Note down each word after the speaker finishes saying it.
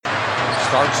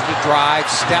Starts to drive,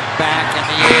 step back in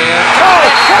the air. Oh,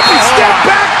 happy step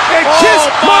back and kiss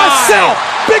myself.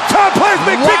 Big time plays,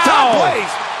 big time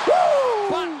plays.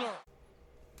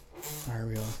 All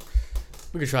right,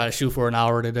 we could try to shoot for an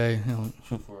hour today.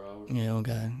 Shoot for an hour. Yeah, don't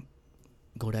gotta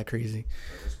go that crazy.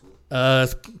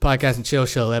 It's Podcast and Chill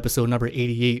Show, episode number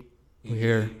 88. We're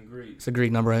here. It's a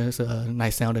great number. It's a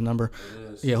nice sounding number.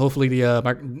 Yeah, hopefully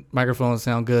the microphones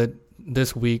sound good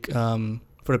this week.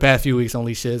 For the past few weeks,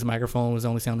 only Shiz's microphone was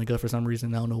only sounding good for some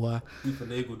reason. I don't know why. We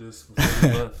finagled this before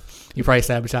we left. He probably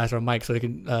sabotaged our mic so he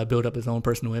could build up his own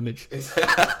personal image. That's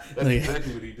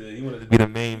exactly what he did. He wanted to be the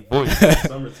main voice in the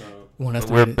summertime.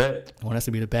 We're back. Want us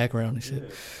to be the background and shit.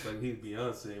 Yeah, like he's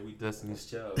Beyonce and we Destiny's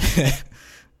Child.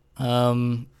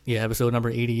 Yeah, episode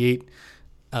number 88.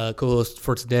 Co-host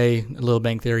for today, a Little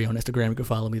Bang Theory on Instagram. You can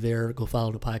follow me there. Go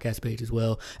follow the podcast page as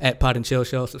well at Pod and Chill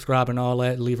Show. Subscribe and all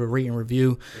that. Leave a rate and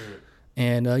review.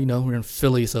 And we're in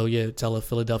Philly, so yeah, tell a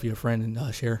Philadelphia friend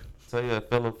and share. Tell your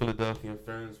fellow Philadelphia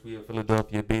friends, we are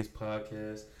Philadelphia-based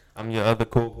podcast. I'm your other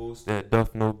co-host at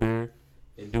Duff No Beer,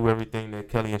 and do everything that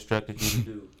Kelly instructed you to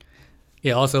do.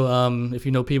 Yeah, also, if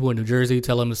you know people in New Jersey,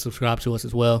 tell them to subscribe to us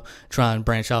as well. Try and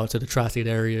branch out to the tri-state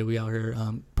area. We out here,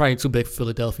 probably too big for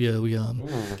Philadelphia. We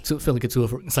Philly get too.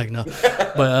 It's like no,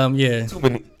 but yeah, too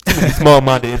many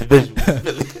small-minded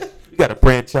individuals. We gotta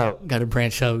branch out.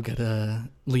 Gotta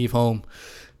leave home.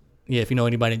 Yeah, if you know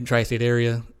anybody in the tri-state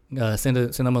area, send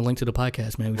them a link to the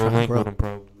podcast, man. We try to grow. Them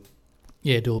probably.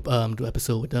 Yeah, do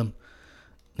episode with them.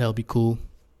 That'll be cool.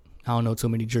 I don't know too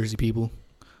many Jersey people.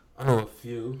 I know a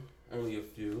few. Only a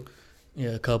few.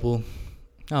 Yeah, a couple.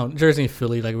 Jersey and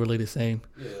Philly, like, really the same.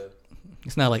 Yeah.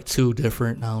 It's not, like, too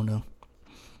different. I don't know.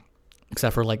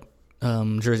 Except for, like,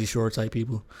 Jersey Shore type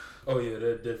people. Oh, yeah,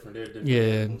 they're different. Yeah.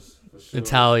 Animals, for sure.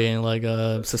 Italian, like,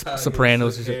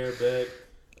 Sopranos. And hair back,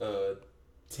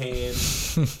 tan,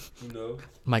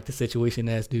 Mike the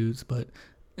Situation-ass dudes, but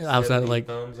outside of, like...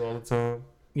 thumbs all the time.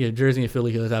 Yeah, Jersey and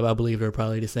Philly Hills, I believe they're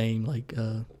probably the same, like...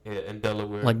 yeah, and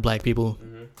Delaware. Like, black people.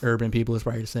 Mm-hmm. Urban people is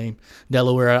probably the same.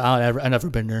 Delaware, I never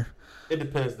been there. It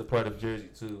depends the part of Jersey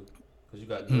too, because you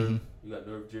got North, you got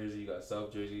North Jersey, you got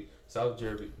South Jersey. South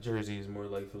Jersey is more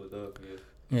like Philadelphia.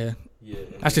 Yeah. Yeah.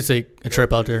 I should take a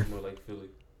trip out there. More like Philly.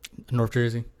 North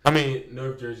Jersey. I mean,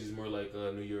 North Jersey is more like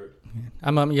New York. Yeah.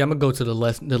 I'm gonna go to the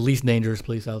least dangerous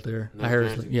place out there. I heard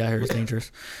it's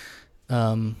dangerous.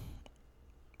 I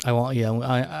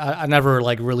never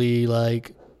like really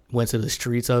like went to the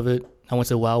streets of it. I went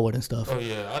to Wildwood and stuff. Oh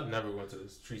yeah, I never went to the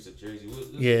streets of Jersey. What's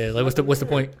the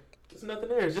point? There's nothing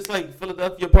there. It's just like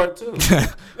Philadelphia Part 2.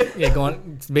 Yeah,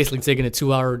 basically taking a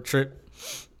 2-hour trip,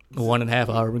 1.5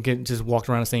 hour. We can just walk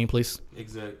around the same place.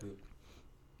 Exactly.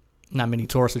 Not many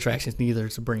tourist attractions neither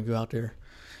to bring you out there.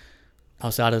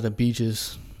 Outside of the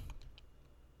beaches.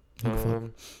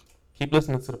 Keep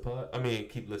listening to the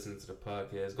keep listening to the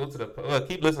podcast.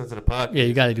 Keep listening to the podcast. Yeah,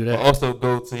 you got to do that. But also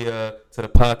go to the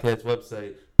podcast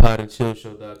website,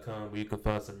 podandchillshow.com, where you can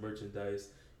find some merchandise.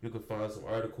 You can find some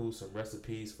articles, some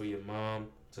recipes for your mom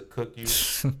to cook you.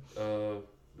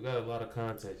 We got a lot of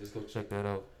content. Just go check that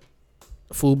out.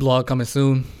 Food blog coming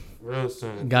soon. Real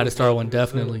soon. Got to start one,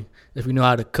 definitely. Soon. If you know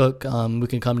how to cook, we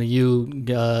can come to you,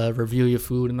 review your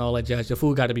food and all that jazz. Your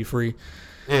food got to be free.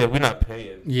 Yeah, we're not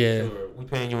paying. Yeah. Sure. We're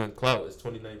paying you in clout. It's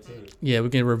 2019. Yeah, we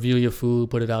can review your food,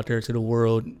 put it out there to the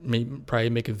world, probably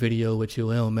make a video with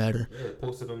you. It don't matter. Yeah,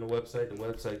 post it on the website. The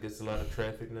website gets a lot of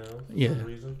traffic now for some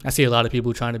reason. I see a lot of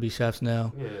people trying to be chefs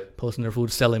now. Yeah. Posting their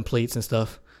food, selling plates and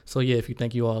stuff. So, yeah, if you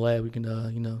think you all that, we can,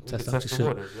 test out your shit.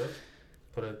 Waters, yeah?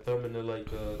 Put a thumb in the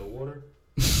water.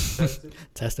 Test it.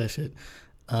 Test that shit.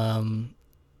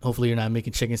 Hopefully you're not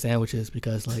making chicken sandwiches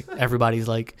because, like, everybody's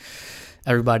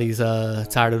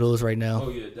tired of those right now. Oh,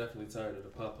 yeah, definitely tired of the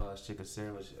Popeyes chicken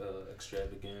sandwich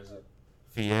extravaganza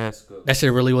fiasco. That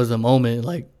shit really was a moment.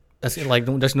 Like, that's like,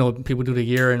 there's no people do the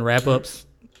year and wrap-ups.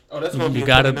 Oh, that's going to be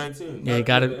 2019. Yeah,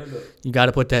 you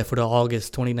gotta put that for the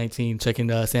August 2019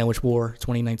 chicken sandwich war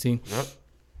 2019. Yep.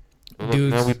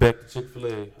 Dudes, now we back to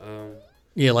Chick-fil-A.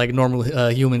 Yeah, like normal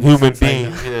human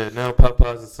beings. Yeah, now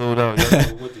Popeyes is sold out. Y'all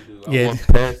know what to do. I walked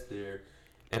past there,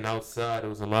 and outside there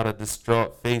was a lot of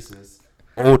distraught faces.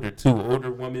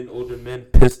 Older women, older men,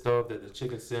 pissed off that the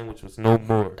chicken sandwich was no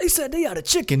more. They said they out of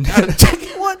chicken.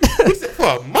 What? They said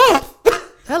for a month.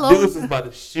 Hello. Dudes was about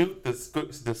to shoot the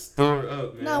store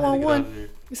up, man. 911.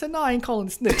 He said, no, I ain't calling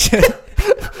the snitch.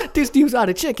 This dude's out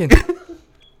of chicken.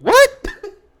 What?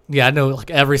 Yeah, I know,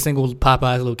 like, every single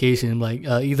Popeyes location, like,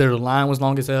 either the line was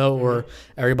long as hell or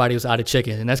everybody was out of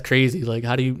chicken. And that's crazy. Like,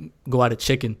 how do you go out of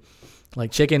chicken?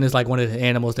 Like chicken is like one of the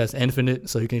animals that's infinite,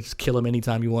 so you can just kill them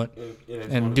anytime you want.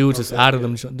 And dudes is out of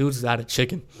them. Dudes is out of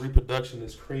chicken. Reproduction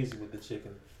is crazy with the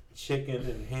chicken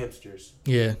and hamsters.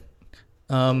 Yeah.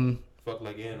 Fuck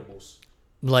like animals.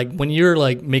 Like when you're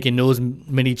like making those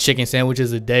many chicken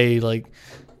sandwiches a day, like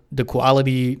the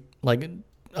quality like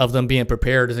of them being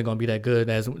prepared isn't gonna be that good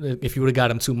as if you would have got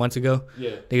them 2 months ago.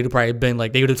 Yeah, they would have probably been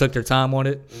like they would have took their time on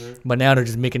it, but now they're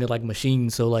just making it like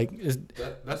machines. So like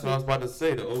that's what I was about to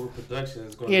say. The overproduction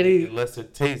is going to make it lesser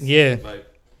taste. Yeah, like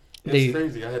it's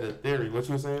crazy. I had a theory. What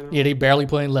you were saying? Yeah, they barely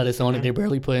putting lettuce on it. They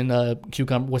barely putting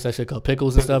cucumber. What's that shit called?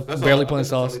 Pickles and stuff. That's barely putting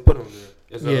sauce. They put on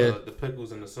there. It's the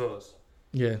pickles and the sauce.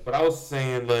 Yeah. But I was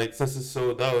saying like since it's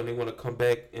sold out and they want to come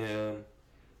back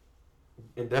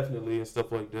indefinitely and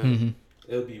stuff like that. Mm-hmm.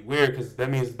 It'll be weird because that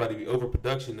means it's about to be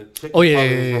overproduction. The chicken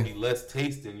is gonna be less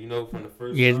tasting, from the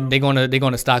first. Yeah, time. they're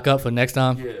gonna stock up for next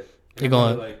time. Yeah, they're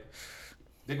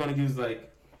gonna use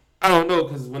like I don't know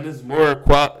because when there's more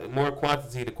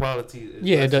quantity, the quality is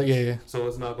yeah. So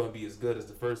it's not gonna be as good as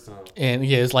the first time. And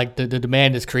it's like the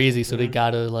demand is crazy, so they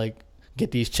gotta like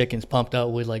get these chickens pumped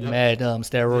out with like mad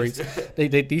steroids.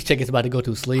 These chickens about to go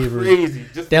through slavery. Crazy.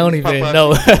 They don't even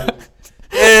know.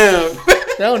 Damn.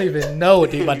 They don't even know what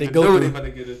they about to go through. About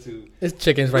to get into. It's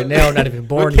chickens right now, not even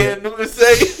born yet. What can't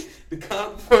say? The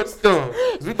comfort storm.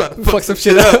 We about to fuck some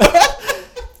shit up.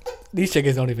 These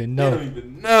chickens don't even know. They don't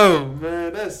even know,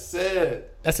 man. That's sad.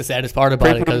 That's the saddest part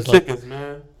about it because like chickens,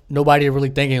 man. Nobody really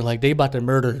thinking like they about to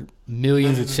murder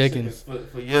millions of chickens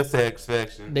for your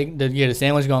satisfaction. The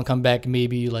sandwich gonna come back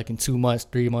maybe like in 2 months,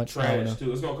 3 months. Trash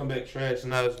too. It's gonna come back trash, and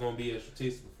now it's gonna be as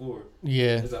tasted before.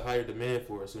 Yeah, there's a higher demand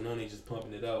for it, so now they just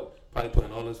pumping it out. Probably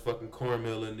putting all this fucking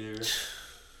cornmeal in there.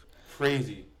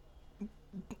 Crazy.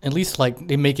 At least like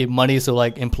they make it money, so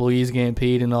like employees getting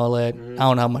paid and all that. I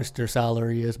don't know how much their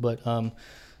salary is, but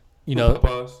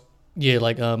yeah,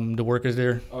 like the workers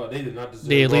there. Oh, they did not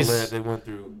deserve all that they went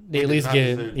through. They at least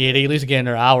getting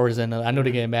their hours, and I know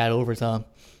they're getting mad overtime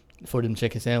for them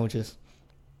chicken sandwiches.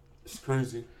 It's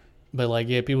crazy. But like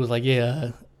people was like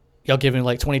y'all giving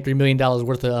like $23 million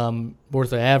worth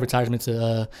of advertisement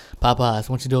to Popeyes. Why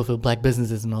don't you do it for black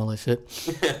businesses and all that shit?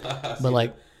 But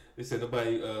like they said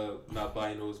nobody not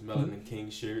buying those Melanin King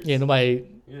shirts. Yeah, nobody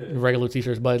regular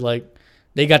t-shirts, but like.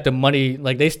 They got the money,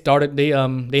 like they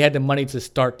had the money to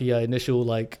start the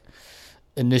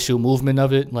initial movement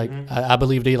of it. Like I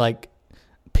believe they like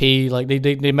paid, like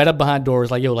they met up behind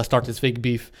doors, like yo, let's start this fake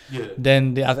beef. Yeah.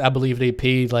 Then I believe they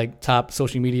paid like top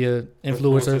social media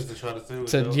influencers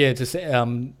to say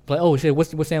like oh shit,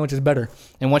 what sandwich is better?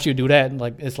 And once you do that,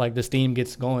 like it's like the steam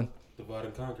gets going. Divide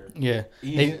and conquer. Yeah.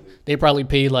 They probably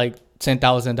paid like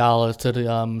 $10,000 to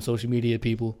the social media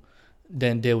people,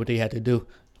 then did what they had to do.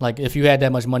 Like, if you had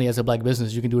that much money as a black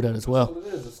business, you can do that as well. That's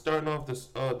what it is. It's starting off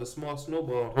the small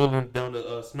snowball rolling down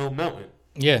the snow mountain.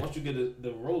 Yeah. Once you get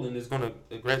the rolling, it's going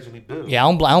to gradually build. Yeah,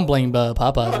 I don't blame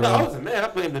Popeyes. No, I wasn't mad. I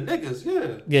blame the niggas,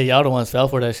 yeah. Yeah, y'all the ones fell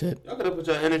for that shit. Y'all could have put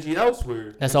your energy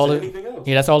elsewhere. That's all anything else.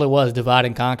 Yeah, that's all it was, divide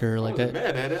and conquer. Like that.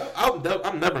 Mad at it.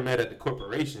 I'm never mad at the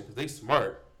corporation because they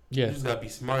smart. Yeah. You just got to be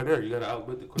smarter. You got to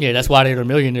outwit the corporation. Yeah, that's why they're the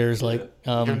millionaires. Like,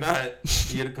 you're not.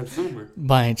 You're the consumer.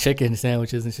 Buying chicken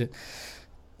sandwiches and shit.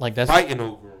 Like that's fighting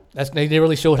over them. They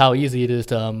really showed how easy it is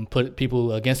to put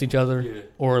people against each other,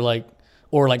 or like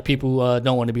people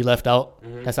don't want to be left out.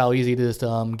 Mm-hmm. That's how easy it is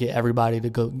to get everybody to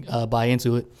go buy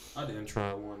into it. I didn't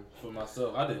try one for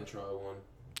myself. I didn't try one.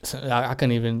 So I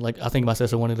couldn't even I think my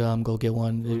sister wanted to go get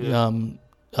one.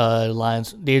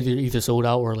 Lines they either sold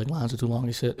out or like lines are too long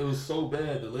and shit. It was so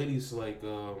bad. The ladies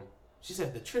she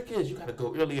said, the trick is you got to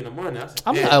go early in the morning. I said,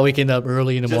 I'm not waking up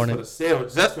early in the morning. Just for the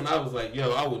sandwich. That's when I was like,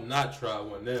 yo, I would not try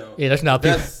one now. Yeah,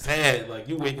 that's sad. Like,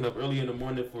 you waking up early in the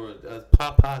morning for a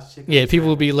Popeyes chicken. Yeah, people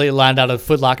would be lined out at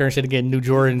Foot Locker and shit to get new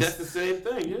Jordans. That's the same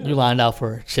thing, yeah. You lined out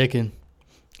for chicken.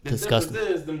 Disgusting. The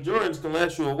difference is, them Jordans can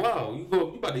last you a while. You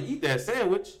about to eat that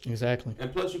sandwich. Exactly.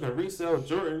 And plus, you can resell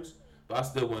Jordans. But I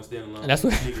still wouldn't stand in line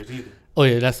for sneakers either. Oh,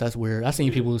 yeah, that's weird. I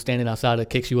seen people standing outside of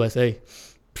Kicks USA.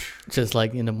 Just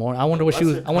like in the morning. I wonder what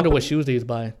shoes they was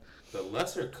buying. The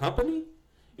lesser company?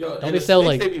 Yo, don't they sell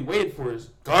like they be waiting for is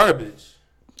garbage.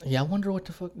 Yeah, I wonder what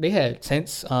the fuck they had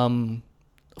tents,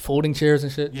 folding chairs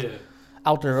and shit. Yeah.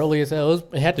 Out there early as hell.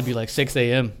 It had to be like 6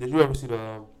 a.m. Did you ever see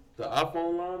the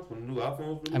iPhone lines when the new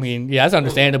iPhones released? I mean, yeah, that's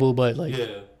understandable, but like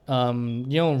you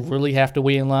don't really have to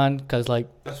wait in line because like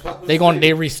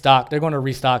they restock. They're going to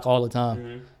restock all the time.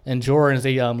 Mm-hmm. And Jordans,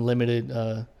 they limited.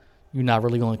 You're not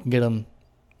really going to get them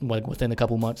like within a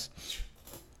couple months.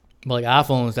 But like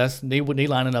iPhones, they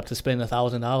lining up to spend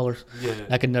 $1,000. Yeah,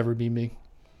 that could never be me.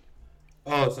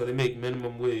 Oh, so they make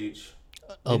minimum wage.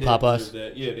 Oh, They didn't Popeyes. deserve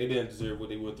that. Yeah, they didn't deserve what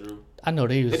they went through. I know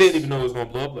they was. They didn't even know it was gonna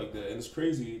blow up like that. And it's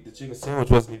crazy. The chicken sandwich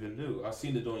wasn't even new. I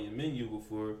seen it on your menu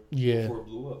before. Yeah. Before it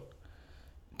blew up.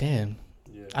 Damn.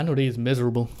 Yeah. I know they was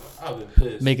miserable. I've been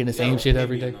pissed. Making the same don't shit pay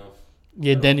every me day. enough.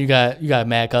 Yeah. Then you got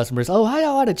mad customers. Oh, how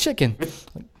y'all order chicken?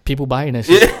 Like, people buying that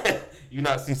shit. Yeah. You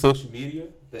not see social media?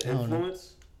 The don't know.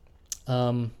 influence?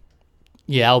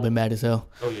 Yeah, I've been mad as hell.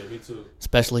 Oh yeah, me too.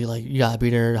 Especially like you gotta be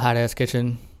there, hot ass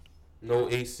kitchen. No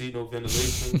AC, no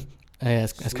ventilation. Hey,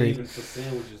 that's crazy. Even for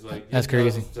sandwiches, like That's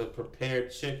crazy. To prepare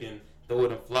chicken, throw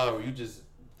it in flour. You just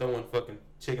throwing fucking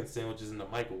chicken sandwiches in the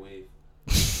microwave.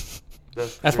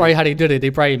 That's probably how they did it.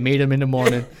 They probably made them in the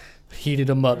morning, heated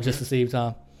them up just to save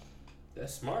time.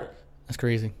 That's smart. That's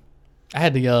crazy. I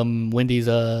had the Wendy's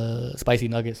spicy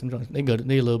nuggets. They good.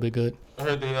 They a little bit good. I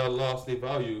heard they lost their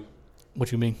value. What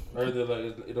you mean? I heard that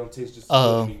like it don't taste just as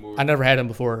good anymore. I never had them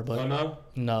before, but oh no,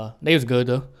 no, they was good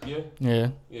though. yeah,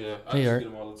 Yeah. yeah. I They used to are.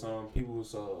 get them all the time. People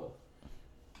was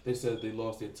they said they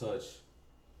lost their touch.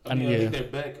 I I mean, think yeah. they're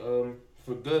back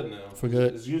for good now. For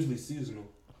good. It's usually seasonal.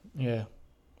 Yeah.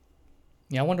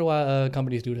 Yeah, I wonder why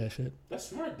companies do that shit. That's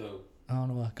smart though. I don't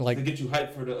know why. To Like, get you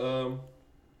hyped for the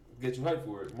get you hyped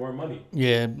for it. More money.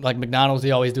 yeah, like McDonald's,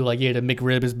 they always do like, yeah, the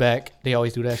McRib is back. They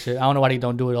always do that shit. I don't know why they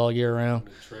don't do it all year round.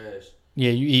 Trash.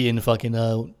 Yeah, you eating a fucking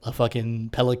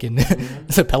pelican. Mm-hmm.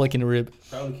 It's a pelican rib.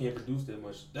 Probably can't produce that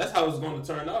much. That's how it's going to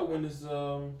turn out when it's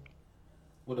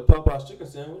with the Popeyes chicken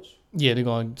sandwich. Yeah, they're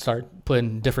going to start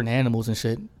putting different animals and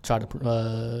shit, try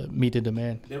to meet the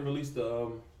demand. They released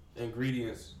the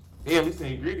ingredients. They released the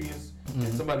ingredients,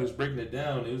 and somebody was breaking it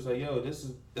down. It was like, yo,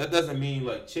 that doesn't mean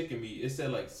like chicken meat. It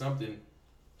said like something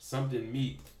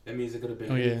meat. That means it could have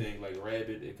been anything, like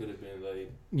rabbit. It could have been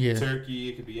like turkey.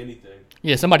 It could be anything.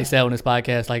 Yeah, somebody said on this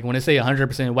podcast, like when they say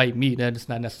 100% white meat, that's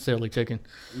not necessarily chicken.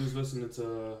 You was listening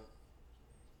to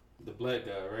the black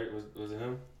guy, right? Was it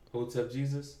him? Hotep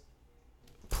Jesus?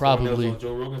 Probably. That was on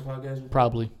Joe Rogan podcast before?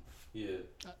 Probably. Yeah.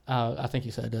 I think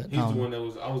he said that. He's the one that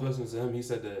was. I was listening to him. He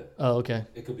said that. Oh, okay.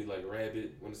 It could be like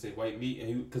rabbit when they say white meat,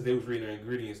 and because they was reading their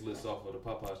ingredients list off of the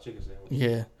Popeyes chicken sandwich.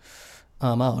 Yeah.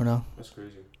 I don't know. That's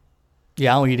crazy.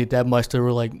 Yeah, I don't eat it that much to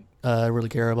really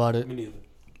care about it. Me neither.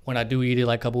 When I do eat it,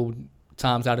 like a couple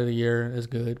times out of the year, it's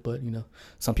good. But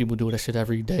some people do that shit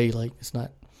every day. Like it's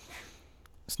not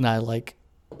like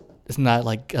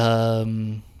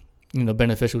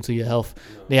beneficial to your health.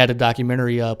 No. They had a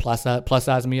documentary, plus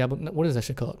size me. What is that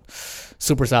shit called?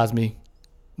 Super size me.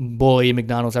 Boy, eat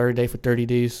McDonald's every day for 30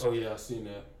 days. Oh yeah, I seen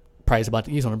that.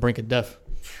 Probably he's on the brink of death.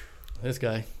 This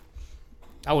guy,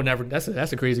 I would never. That's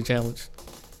a crazy challenge.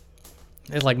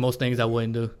 It's like most things I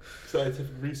wouldn't do.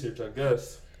 Scientific research, I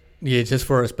guess. Yeah, just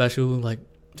for a special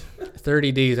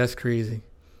 30 days. That's crazy.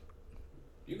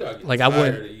 You gotta get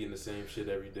tired of eating the same shit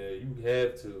every day. You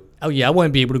have to. Oh yeah, I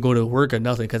wouldn't be able to go to work or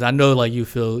nothing because I know you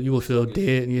will feel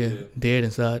dead. Yeah, dead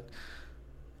inside.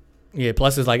 Yeah.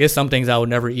 Plus, it's some things I would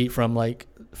never eat from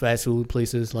fast food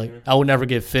places. I would never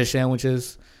get fish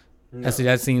sandwiches. No.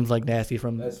 That seems nasty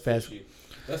from fast food.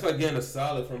 That's like getting a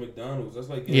salad from McDonald's. That's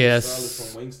like getting a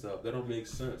salad from Wingstop. That don't make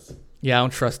sense. Yeah, I don't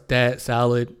trust that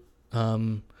salad. I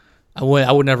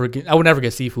would never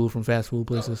get seafood from fast food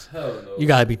places. Oh, hell no. You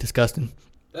gotta be disgusting.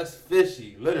 That's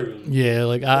fishy, literally. Yeah,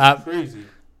 that's crazy.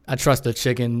 I trust the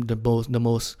chicken the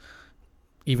most,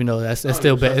 even though that's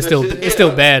still bad. It's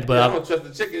still bad, but I don't trust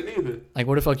the chicken either.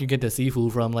 Where the fuck you get the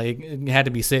seafood from? It had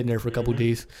to be sitting there for a couple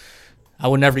days. I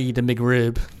would never eat the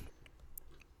McRib.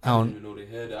 I don't even know they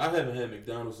had that. I haven't had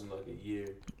McDonald's in a year.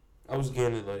 I was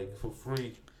getting it for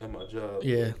free at my job.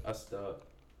 Yeah, I stopped.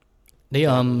 They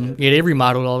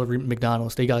remodeled all the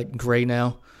McDonald's. They got gray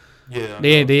now. Yeah,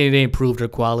 they improved their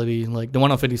quality. The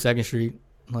one on 52nd Street,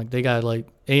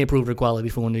 they improved their quality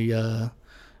from the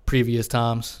previous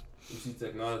times. You see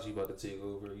technology about to take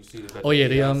over. You see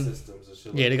they got systems and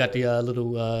shit. They got that. The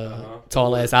little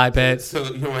tall ass iPads. So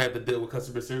you don't have to deal with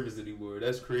customer service anymore.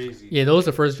 That's crazy. Yeah, those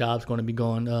are the first jobs going to be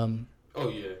going. Oh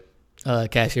yeah.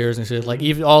 Cashiers and shit.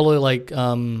 Even all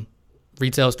the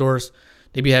retail stores.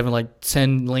 They be having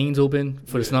 10 lanes open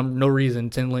for this no reason.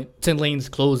 10 lanes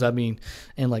closed. I mean,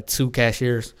 and 2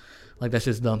 cashiers. That's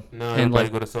just dumb. No, everybody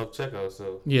go to self checkout.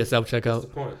 So yeah, self checkout. What's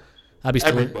the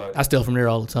point? I steal from there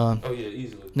all the time. Oh yeah,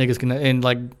 easily. Niggas can and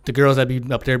the girls that be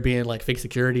up there being fake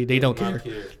security. They don't care.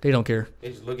 They don't care. They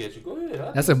just look at you. Go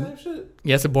ahead. That's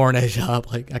a boring ass job.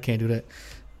 I can't do that.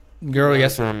 Girl,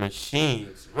 yes.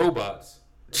 Machines, robots.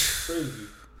 That's crazy.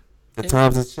 The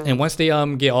times have changed. And once they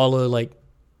get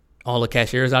all the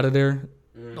cashiers out of there,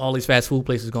 all these fast food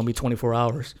places gonna be 24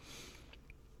 hours.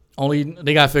 Only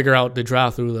they gotta figure out the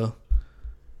drive-through though,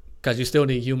 cause you still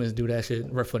need humans to do that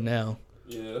shit right for now.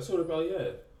 Yeah, that's what it probably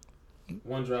had.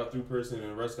 one drive-through person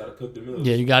and the rest got to cook the meals.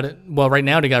 Yeah, you got it. Well, right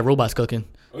now they got robots cooking.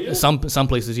 Oh yeah. Some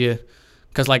places, yeah.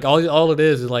 Because like all it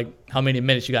is like how many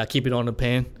minutes you got to keep it on the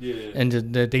pan. Yeah. And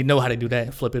they know how to do that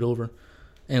and flip it over.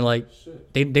 And like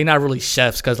Shit. they not really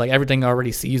chefs because like everything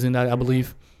already seasoned, I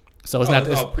believe. So it's not.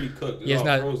 It's all pre-cooked. It's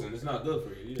all frozen. It's not good for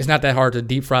you. Yeah. It's not that hard to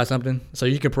deep fry something. So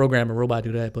you can program a robot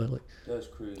to do that. But like, That's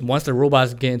crazy. once the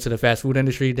robots get into the fast food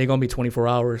industry, they're gonna be 24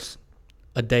 hours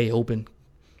a day open.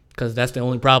 Because that's the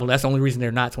only problem. That's the only reason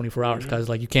they're not 24 hours. Because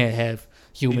like you can't have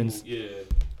humans. People, yeah.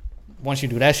 Once you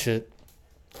do that shit,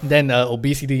 then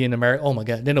obesity in America. Oh my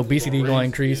god. Then obesity going to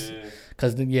increase.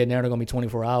 Because now they're gonna be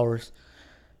 24 hours.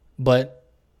 But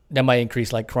that might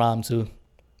increase like crime too.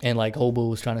 And like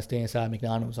hobos trying to stay inside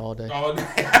McDonald's all day. Oh,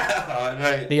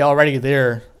 right. They already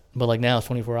there, but like now it's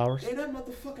 24 hours. Hey, that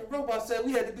motherfucking robot said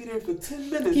we had to be there for 10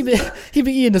 minutes. He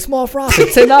be eating the small fries for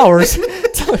 10 hours.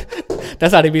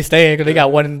 That's how they be staying because they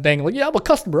got one thing. Like, yeah, I'm a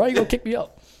customer. How you gonna kick me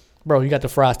out? Bro, you got the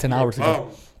fries 10 hours ago.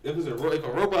 If a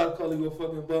robot call you a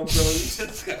fucking bum, bro, you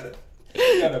just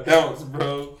gotta bounce,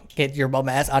 bro. Get your bum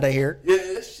ass out of here. Yeah,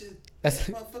 that shit. That That's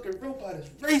motherfucking robot is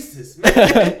racist,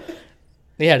 man.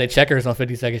 They had the Checkers on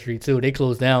 52nd Street too. They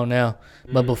closed down now,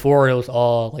 but before it was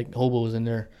all like hobos in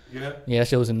there. Yeah, that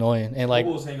shit was annoying. And like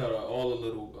hobos hang out at all the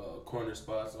little corner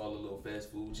spots, all the little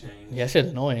fast food chains. yeah, that shit's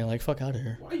annoying. Like fuck out of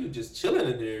here. Why are you just chilling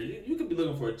in there? You could be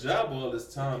looking for a job all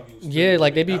this time. Yeah,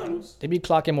 like they be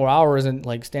clocking more hours and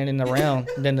like standing around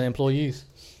than the employees.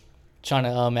 Trying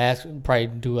to probably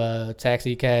do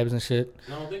taxi cabs and shit.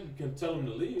 I don't think you can tell them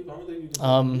to leave. I don't think you can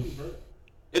tell them to leave, bro.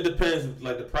 It depends,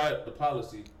 like the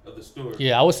policy of the store.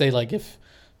 Yeah, I would say like if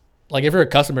you're a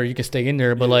customer, you can stay in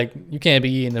there, but like you can't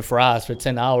be eating the fries for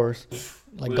 10 hours.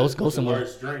 Like go somewhere.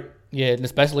 Yeah, and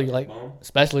especially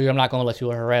I'm not gonna let you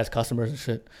harass customers and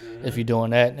shit if you're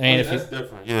doing that. And that's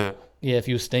different. Yeah. Yeah, if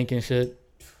you stinking shit,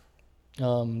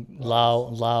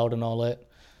 loud and all that.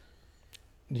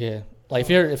 Yeah, like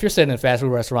if you're sitting in a fast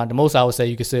food restaurant, the most I would say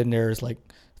you could sit in there is like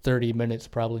 30 minutes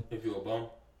probably. If you're a bum.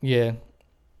 Yeah.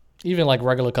 Even like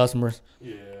regular customers.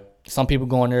 Yeah. Some people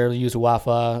go in there to use the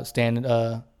Wi-Fi, standing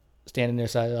there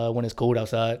side when it's cold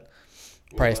outside.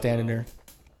 Probably standing there.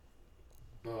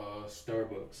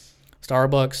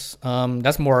 Starbucks.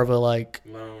 That's more of a like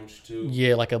lounge too.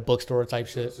 Yeah, like a bookstore type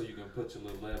shit. So you can put your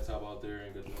little laptop out there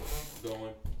and get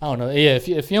going. I don't know. Yeah, if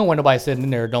you don't want nobody sitting in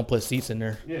there, don't put seats in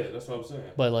there. Yeah, that's what I'm saying.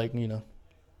 But like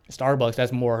Starbucks,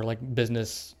 that's more like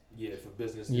business. Yeah, for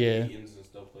business. And meetings and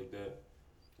stuff like that.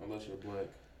 Unless you're black.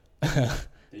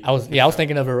 I was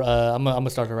thinking of I'm gonna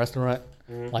start a restaurant,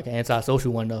 like an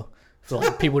antisocial one though, for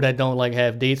like people that don't like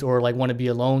have dates or like want to be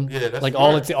alone. Yeah, that's like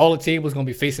smart. all the tables gonna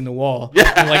be facing the wall.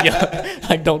 Yeah, and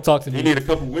like don't talk to me. You need a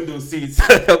couple window seats.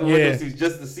 Window seats,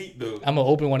 just the seat though. I'm gonna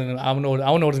open one of them. I don't know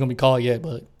what it's gonna be called yet,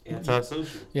 but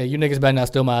antisocial. Yeah, you niggas better not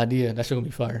steal my idea. That shit gonna be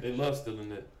fire. They love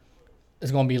stealing it.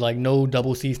 It's gonna be like no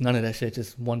double seats, none of that shit,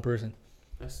 just one person.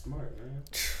 That's smart, man.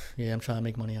 Yeah, I'm trying to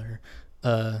make money out here.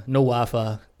 No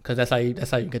Wi-Fi. Cause that's how you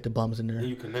get the bums in there. And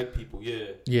you connect people,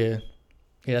 yeah. Yeah,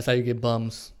 that's how you get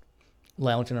bums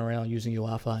lounging around using your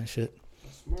Wi-Fi and shit.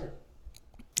 That's smart.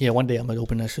 Yeah, one day I'm gonna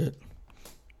open that shit.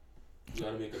 You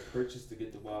gotta make a purchase to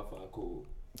get the Wi-Fi code.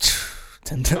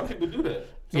 Some people do that.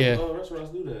 Some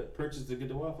restaurants do that. Purchase to get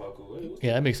the Wi-Fi code. Hey,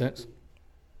 yeah, that makes sense.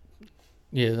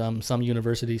 Yeah, some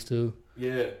universities too.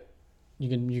 Yeah.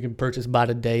 You can purchase by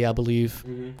the day, I believe.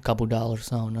 A couple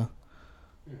dollars. I don't know.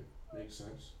 Makes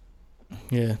sense.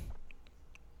 Yeah. You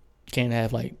can't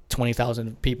have like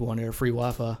 20,000 people on there free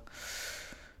Wi-Fi.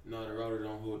 No, the router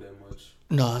don't hold that much.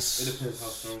 No, it depends how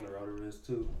strong the router is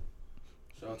too.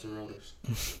 Shout out to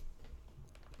routers.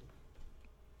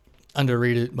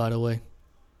 Underrated, by the way.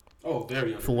 Oh, very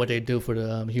underrated. For what they do for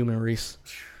the human race.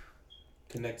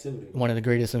 Connectivity. One of the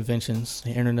greatest inventions,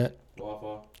 the internet.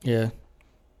 Wi-Fi. Yeah.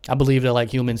 I believe that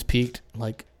like humans peaked.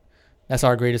 Like that's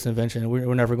our greatest invention.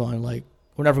 We're never going to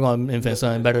invent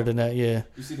something better than that. Yeah.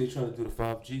 You see, they're trying to do the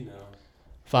 5G now.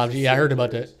 5G, I heard about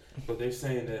that. But they're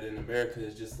saying that in America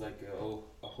it's just like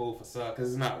a whole facade because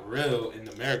it's not real in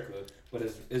America, but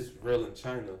it's real in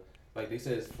China. Like they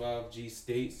said, it's 5G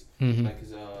states. Like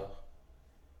it's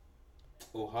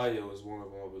Ohio is one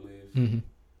of them, I believe.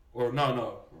 Or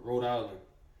no, Rhode Island.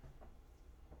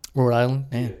 Rhode Island,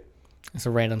 man, yeah. It's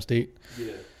a random state.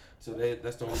 Yeah. So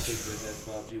that's the only place that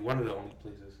has 5G. One of the only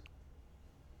places.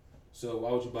 So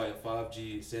why would you buy a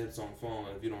 5G Samsung phone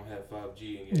if you don't have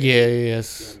 5G?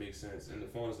 Yes. That makes sense. And the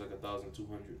phone is like $1,200.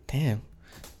 Damn.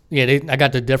 Yeah, I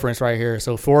got the difference right here.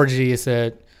 So 4G, it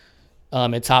said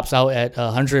it tops out at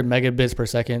 100 megabits per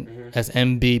second as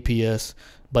Mbps,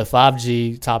 but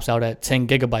 5G tops out at 10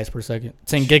 gigabytes per second.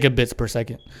 10 gigabits per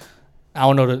second. I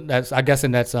don't know. I'm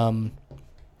guessing that's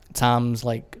times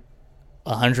like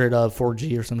 100 of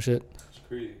 4G or some shit. It's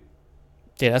crazy.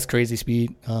 Yeah, that's crazy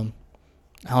speed. I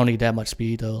don't need that much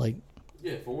speed though. Like,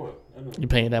 Yeah, for what? I know. you're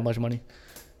paying that much money.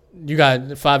 You got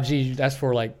 5G. That's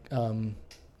for like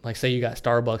say you got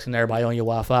Starbucks and everybody on your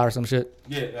Wi-Fi or some shit.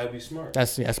 Yeah, that'd be smart.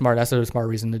 That's smart. That's a smart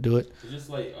reason to do it. It's just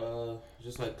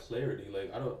like clarity.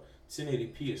 Like I don't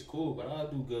 1080p is cool, but I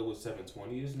do good with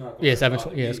 720. It's not. Gonna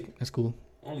 720. Yeah, that's cool.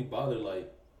 Only bother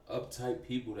like uptight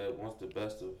people that wants the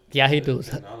best of. Yeah, I hate those.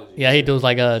 Technology. Yeah, I hate those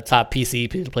like top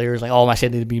PC players. Like, all my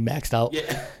shit need to be maxed out.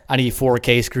 Yeah. I need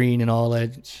 4K screen and all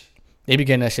that. They be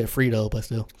getting that shit free though, but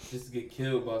still. Just to get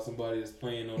killed by somebody that's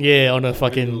playing on. Yeah, on the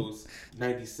fucking Windows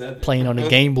 97. Playing on the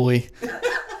Game Boy.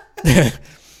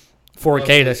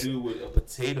 4K. That's do with a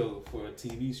potato for a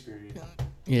TV screen.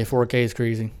 Yeah, 4K is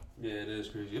crazy. Yeah, it is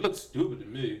crazy. It looks stupid to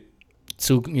me.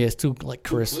 It's too like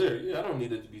crisp. Too clear. Yeah, I don't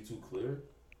need it to be too clear.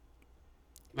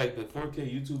 Like the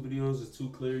 4K YouTube videos is too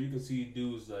clear. You can see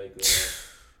dudes like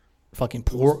fucking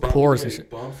pores and shit.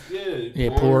 Bumps. Yeah,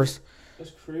 pores.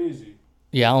 That's crazy.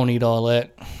 Yeah, I don't need all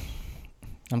that.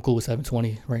 I'm cool with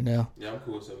 720 right now. Yeah, I'm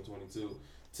cool with 720 too.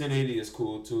 1080 is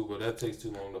cool too, but that takes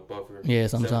too long to buffer. Yeah,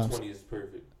 sometimes. 720 is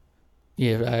perfect.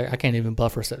 Yeah, I can't even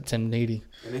buffer 1080.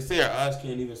 And they say our eyes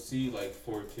can't even see like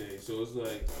 4K, so it's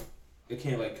like it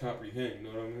can't like comprehend. You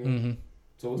know what I mean? Mm-hmm.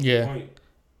 So what's the point?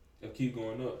 They'll keep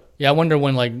going up. Yeah, I wonder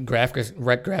when like graphics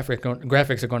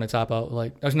are going to top out.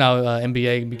 Like, that's now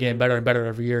NBA be getting better and better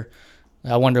every year.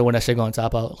 I wonder when that shit going to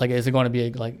top out. Like, is it going to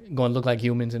be like going to look like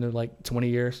humans in like 20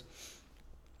 years?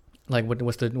 Like,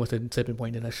 what's the tipping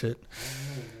point in that shit?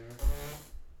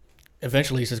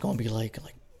 Eventually, it's just going to be like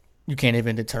you can't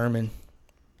even determine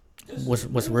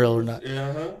what's real or not.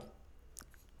 Yeah,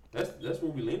 that's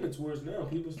what we're leaning towards now.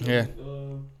 People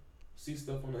still see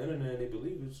stuff on the internet and they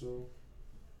believe it. So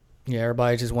yeah,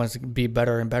 everybody just wants to be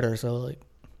better and better. So like,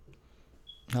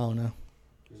 I don't know.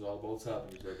 It's all about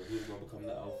topics. Like, who's gonna become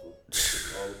the alpha?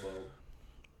 It's all about.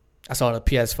 I saw the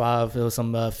PS5. It was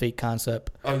some fake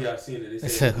concept. Oh yeah, I seen it. They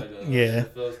said it was like a yeah.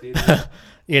 NFL stadium.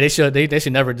 Yeah, they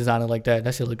should never design it like that.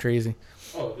 That shit look crazy.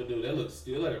 Oh, dude, that looks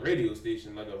still like a radio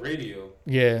station, like a radio.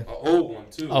 Yeah. An old one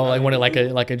too. Oh, like one like a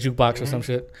jukebox or some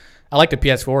shit. I like the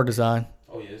PS4 design.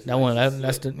 Oh yeah, that one.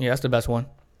 That's the best one.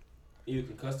 You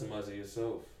can customize it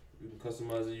yourself. You can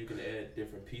customize it. You can add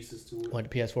different pieces to it. What,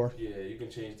 the PS4? Yeah, you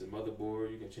can change the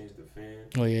motherboard. You can change the fan.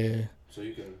 Oh yeah. So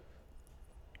you can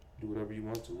do whatever you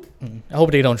want to it. I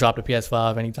hope they don't drop the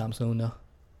PS5 anytime soon though.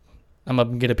 I'm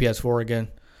gonna get a PS4 again.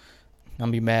 I'm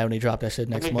gonna be mad when they drop that shit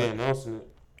next month. They're announcing it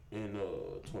in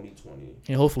 2020.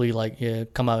 Yeah, hopefully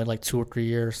come out in like 2 or 3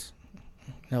 years.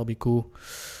 That'll be cool.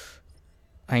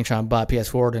 I ain't trying to buy a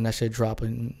PS4 then that shit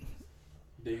dropping.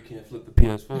 Then you can't flip the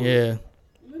PS4. Yeah.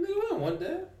 Nigga, we don't want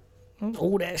that.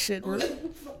 Old ass shit, bro.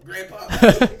 Grandpa.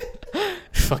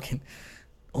 Fucking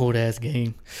old ass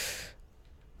game.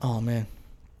 Oh man.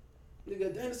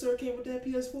 Nigga, dinosaur came with that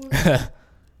PS4.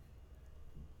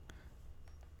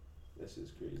 That's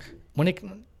just crazy. When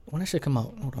that shit come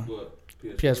out? Hold on. What?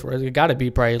 PS4. It gotta be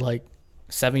probably like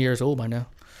 7 years old by now.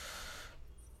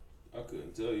 I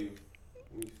couldn't tell you.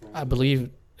 I believe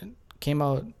it came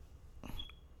out.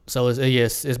 So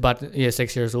it's about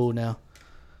 6 years old now.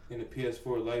 In the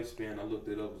PS4 lifespan, I looked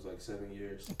it up, it was like 7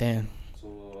 years. Damn. So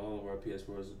all of our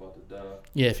PS4s is about to die.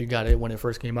 Yeah, if you got it when it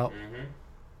first came out. Mm-hmm.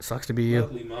 Sucks to be you.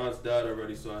 Luckily, mine's died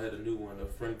already, so I had a new one. A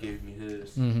friend gave me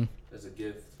his as a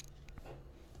gift.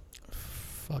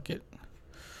 Fuck it.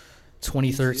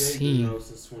 2013. GTA been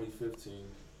since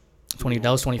 2015. That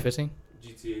was 2015?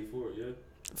 GTA 4, yeah.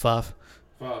 5.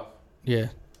 Yeah.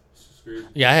 Crazy.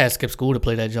 Yeah, I had skipped school to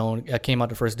play that joint. I came out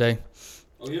the first day.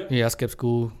 Oh, yeah? Yeah, I skipped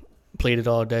school. Played it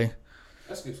all day.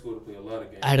 I skipped school to play a lot of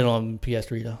games. I had it on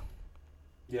PS3, though.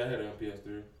 Yeah, I had it on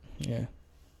PS3. Yeah.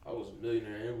 I was a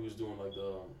millionaire, and we was doing like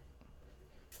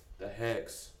the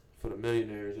hacks for the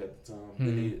millionaires at the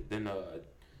time. Then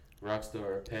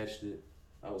Rockstar patched it.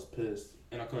 I was pissed,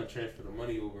 and I couldn't transfer the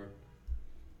money over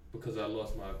because I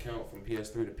lost my account from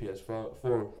PS3 to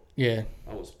PS4. Yeah.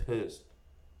 I was pissed.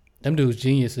 Them dudes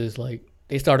geniuses. Like,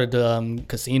 they started the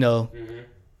casino. Mm-hmm.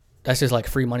 That's just like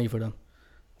free money for them.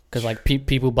 Because like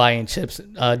people buying chips,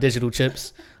 digital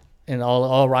chips, and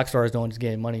all Rockstar is doing is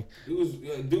getting money. Dudes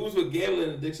with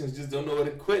gambling addictions just don't know how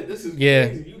to quit. This is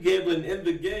crazy. You gambling in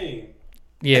the game.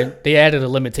 Yeah, they added a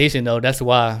limitation though. That's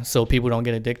why, so people don't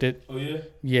get addicted. Oh yeah.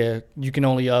 Yeah, you can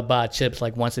only buy chips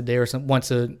like once a day or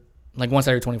once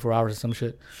every 24 hours or some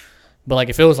shit. But like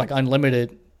if it was like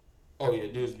unlimited. Oh yeah,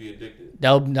 dudes be addicted.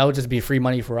 That would just be free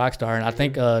money for Rockstar, and I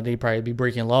think they'd probably be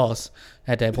breaking laws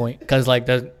at that point because like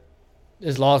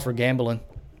there's laws for gambling.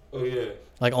 Oh yeah.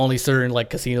 Like only certain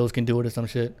like casinos can do it or some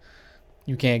shit.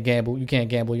 You can't gamble. You can't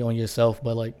gamble on yourself,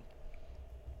 but like,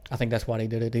 I think that's why they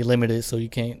did it. They limited it so you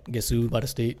can't get sued by the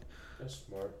state. That's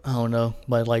smart. I don't know,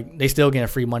 but like they still getting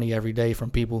free money every day from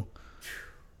people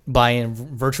buying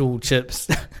virtual chips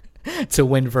to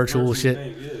win virtual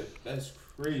shit. Yeah, that's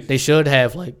crazy. They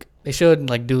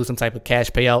should do some type of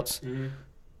cash payouts,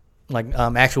 like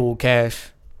actual cash,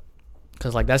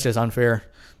 because like that's just unfair.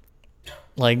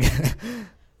 Like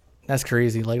that's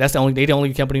crazy. Like that's the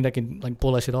only company that can like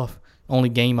pull that shit off. Only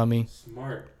game, I mean.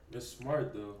 Smart. That's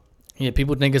smart though. Yeah,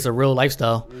 people think it's a real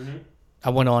lifestyle. I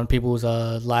went on people's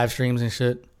live streams and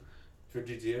shit. For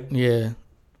GTA? Yeah,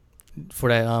 for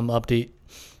that update.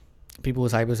 People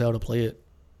was hype as hell to play it.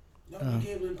 Y'all be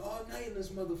gambling all night in this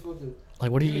motherfucker.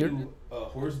 Like, what do you do?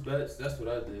 Horse bets. That's what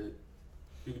I did.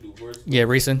 You can do horse bets. Yeah,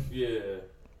 racing. Yeah.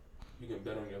 You can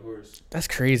bet on your horse. That's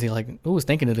crazy. Like, who was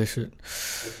thinking of this shit?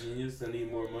 A genius. I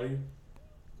need more money.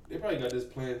 They probably got this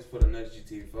plans for the next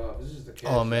GTA 5. This is just a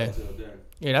cash out till then.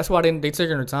 Yeah, that's why they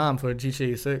taking their time for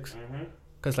GTA 6.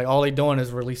 Because like all they doing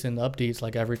is releasing the updates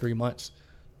like every 3 months,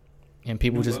 and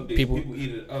people people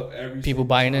eat it up every people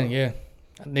buying in. Yeah,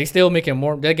 they still making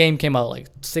more. That game came out like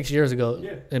 6 years ago,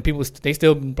 and they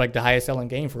still like the highest selling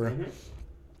game for it.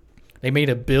 They made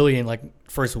 $1 billion like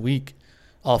first week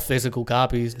off physical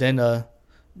copies. Then the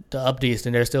updates,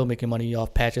 and they're still making money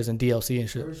off patches and DLC and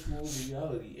shit. Virtual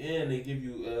reality, and they give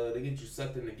you they get you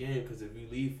sucked in the game because if you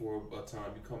leave for a time,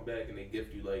 you come back and they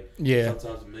gift you like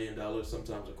sometimes $1 million,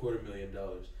 sometimes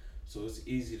 $250,000. So it's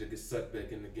easy to get sucked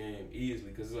back in the game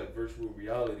easily because it's like virtual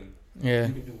reality. Yeah,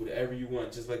 you can do whatever you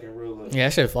want, just like in real life. Yeah,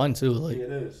 that shit fun too. Like, yeah,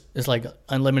 it is. It's like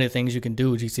unlimited things you can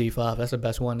do. GTA 5, that's the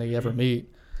best one they ever made.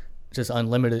 Just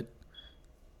unlimited,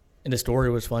 and the story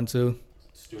was fun too.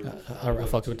 I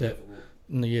fucked with that.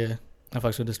 Yeah, I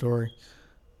fucks with the story.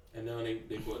 And now they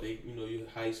you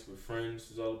heist with friends.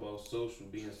 It's all about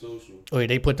being social. Oh yeah,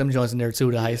 they put them joints in there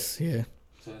too, the heist. Yeah.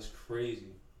 So that's crazy.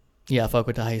 Yeah, I fuck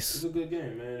with the heist. It's a good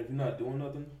game, man. If you're not doing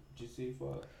nothing, GTA 5.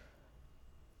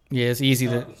 Yeah, it's easy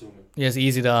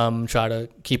to try to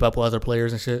keep up with other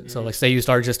players and shit. So like, say you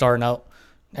starting out,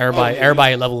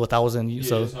 everybody level 1,000. Yeah,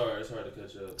 so it's hard to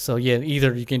catch up. So yeah,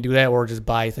 either you can do that or just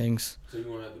buy things. So you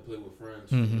won't have to play with friends.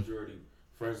 The majority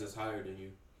friends that's higher than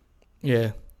you.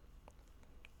 Yeah.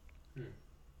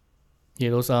 Yeah,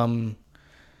 those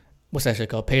what's that shit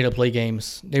called? Pay to play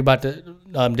games. They about to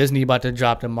Disney about to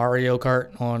drop the Mario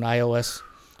Kart on iOS.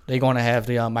 They gonna have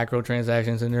the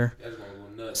microtransactions in there. That's gonna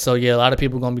go nuts. So yeah, a lot of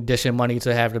people gonna be dishing money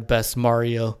to have the best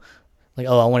Mario. Like,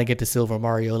 oh, I want to get the silver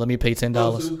Mario. Let me pay $10.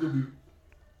 So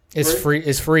it's free.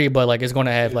 It's free, but like it's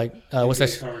gonna have like what's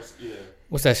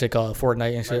that shit called?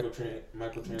 Fortnite and shit.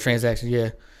 Microtransactions. Yeah.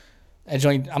 That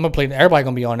joint, I'm gonna play. Everybody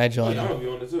gonna be on that joint. I'm gonna be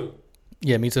on it too.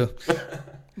 Yeah, me too.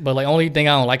 But like, only thing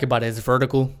I don't like about it is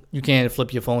vertical. You can't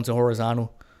flip your phone to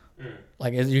horizontal.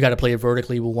 Like, you got to play it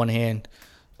vertically with one hand.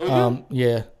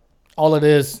 Yeah. All it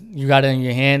is, you got it in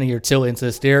your hand and you're tilting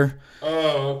to steer.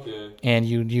 Oh, okay. And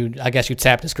you I guess you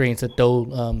tap the screen to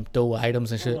throw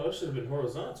items and shit. Oh, that should have been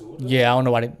horizontal. Yeah, I don't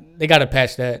know why they got to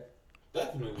patch that.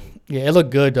 Definitely. Yeah, it looked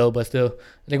good though, but still,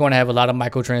 they're gonna have a lot of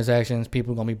microtransactions.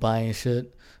 People gonna be buying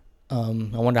shit. I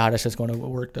wonder how that shit's gonna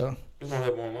work though. It's gonna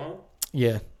have online.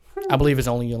 Yeah, I believe it's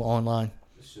only online.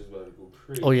 This shit's about to go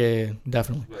crazy. Oh yeah,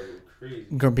 definitely. It's about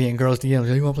to go crazy. Being girls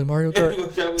DMs, you want to play Mario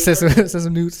Kart? Send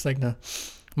some nudes. It's like, no,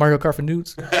 Mario Kart for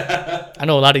nudes. I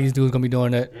know a lot of these dudes gonna be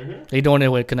doing that. They doing it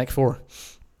with Connect 4.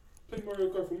 Play Mario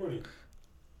Kart for money.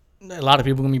 A lot of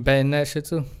people gonna be betting that shit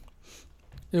too.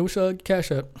 Yeah, what's your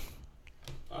Cash App?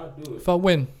 I'll do it. If I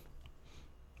win.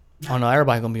 Oh no,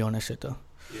 everybody gonna be on that shit though.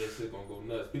 Yeah, it's gonna go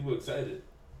nuts. People excited.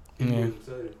 People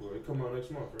excited for it. It come out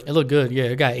next month, right? It look good. Yeah,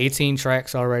 it got 18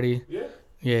 tracks already. Yeah.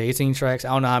 Yeah, 18 tracks. I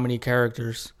don't know how many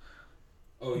characters.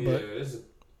 Oh yeah, this is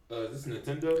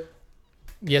Nintendo.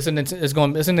 Yeah, it's a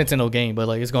Nintendo game, but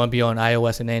like it's gonna be on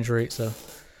iOS and Android, so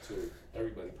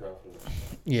everybody profitable.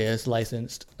 Yeah, it's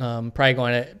licensed. Probably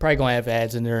gonna have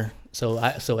ads in there, so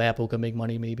Apple can make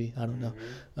money. Maybe, I don't know.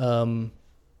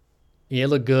 Yeah, it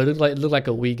looked good. It looked like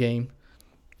a Wii game.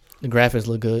 The graphics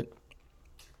look good.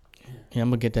 Yeah, I'm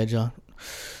gonna get that, John.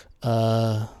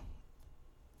 I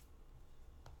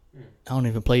don't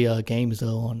even play games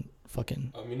though on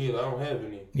fucking. Me neither. I don't have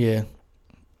any. Yeah.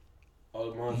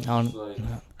 All the monsters like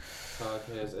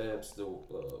podcast apps, the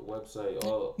website,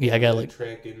 all. Yeah, I got like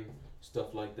tracking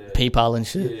stuff like that. PayPal and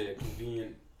shit. Yeah,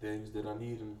 convenient things that I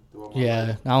need them.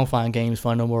 Yeah, I don't find games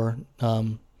fun no more.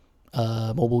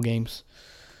 Mobile games.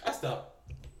 I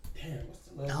stopped. Damn, what's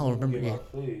the last I don't remember. game I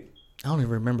played? I don't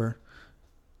even remember.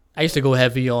 I used to go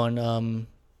heavy on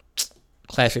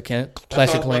Clash of That's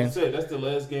Clash of what I was about to Clans. say. That's the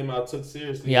last game I took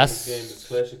seriously. Yeah, In this game is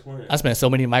Clash of Clans. I spent so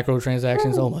many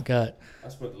microtransactions. Oh my god. I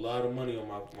spent a lot of money on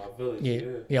my village. Yeah.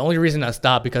 Yeah. Yeah. Only reason I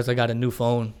stopped because I got a new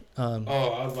phone. Oh,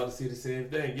 I was about to say the same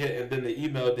thing. Yeah, and then the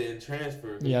email didn't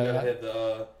transfer. Yeah, You gotta I- have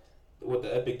the with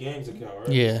the Epic Games account, right?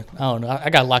 Yeah. I don't know. I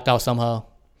got locked out somehow.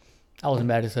 I was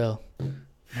mad as hell.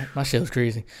 My shit was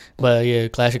crazy. But yeah,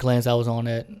 Clash of Clans. I was on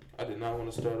that. I did not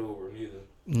want to start over neither.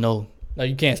 No,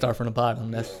 you can't start from the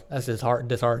bottom. That's just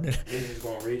disheartening. You're just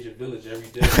gonna raid your village every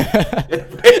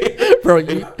day. Bro,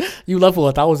 you level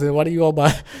 1,000. Why do you all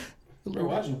buy? Bro,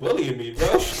 why'd you bullying me, bro?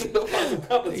 Don't find some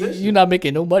competition. You're not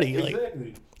making no money. Like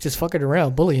Exactly. just fucking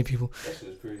around, bullying people. That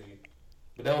shit's crazy.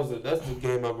 But that's the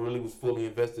game I really was fully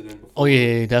invested in before. Oh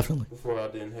yeah, definitely. Before I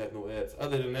didn't have no ads.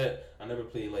 Other than that, I never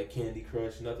played like Candy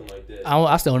Crush, nothing like that.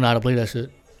 I still don't know how to play that shit.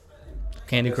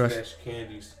 Candy Just Crush. Smash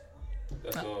Candies.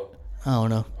 That's all. I don't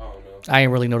know. I don't know. I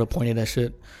didn't really know the point of that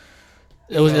shit.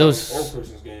 It Old was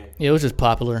person's game. yeah, it was just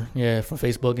popular. Yeah, from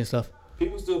Facebook and stuff.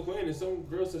 People still playing it. Some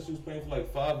girl said she was playing for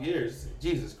like 5 years.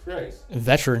 Jesus Christ.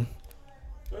 Veteran.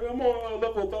 Like, I'm on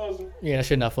level 1,000. Yeah, that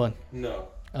shit not fun. No.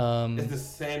 It's the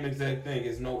same exact thing.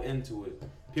 There's no end to it.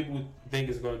 People think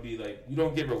it's going to be like, you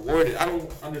don't get rewarded. I don't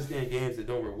understand games that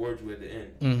don't reward you at the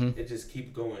end. Mm-hmm. It just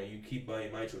keeps going. You keep buying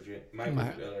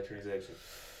transactions.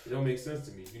 It don't make sense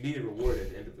to me. You need a reward at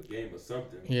the end of a game or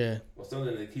something. Yeah. Or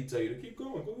something that keep tell you to keep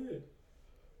going. Go ahead.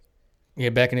 Yeah,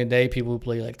 back in the day, people would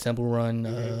play like Temple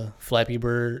Run, Flappy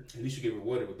Bird. At least you get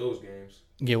rewarded with those games.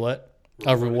 Get what?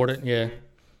 Rewarded. Yeah. Mm-hmm.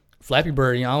 Flappy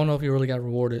Bird. I don't know if you really got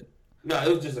rewarded. No,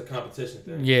 it was just a competition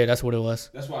thing. Yeah, that's what it was.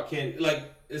 That's why I can't,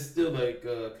 like, it's still like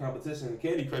competition in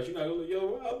Candy Crush. You're not going to,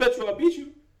 yo, I bet you I beat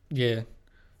you. Yeah.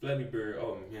 Flappy Bird,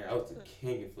 oh man, I was the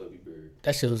king of Flappy Bird.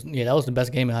 That shit was that was the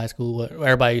best game in high school.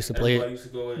 Everybody used to play Everybody used to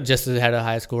go in. just to have a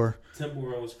high score. Temple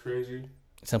Run was crazy.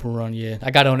 Temple Run, yeah. I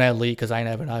got on that league because I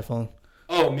didn't have an iPhone.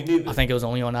 Oh, me neither. I think it was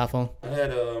only on iPhone. I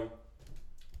had I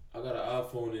got an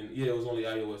iPhone and yeah, it was only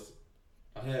iOS.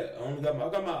 I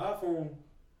got my iPhone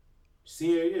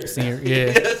senior year.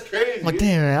 Yeah. That's crazy. I'm like,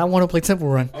 damn, man, I want to play Temple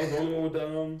Run. I was the only one with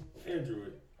the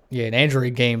Android. Yeah, and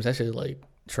Android games, that shit like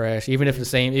trash. Even if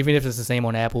it's the same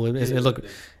on Apple, it look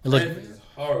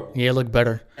horrible. Yeah, it looked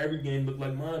better. Every game looked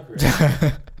like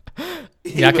Minecraft.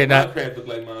 Yeah, I cannot. Minecraft looked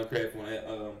like Minecraft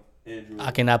on Android.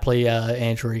 I cannot play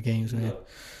Android games, man.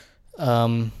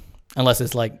 No. Unless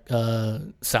it's like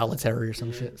solitary or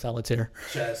some shit. Solitaire.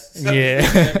 Chess. Yeah.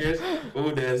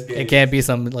 Old ass game. It can't be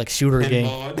some like shooter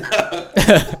game.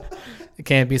 It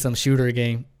can't be some shooter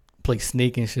game. Play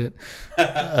Snake and shit.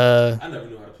 I never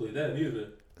knew how to play that either.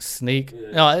 Snake.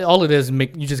 Yeah. No, all it is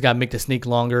you just gotta make the snake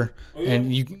longer, Oh, yeah?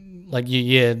 and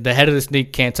the head of the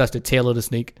snake can't touch the tail of the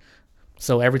snake.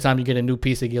 So every time you get a new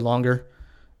piece, it get longer,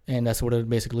 and that's what it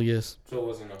basically is. So it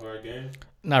wasn't a hard game?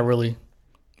 Not really,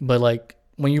 but like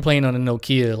when you're playing on a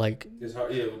Nokia, like It's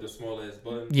hard, yeah, with the small ass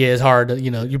button. yeah, it's hard.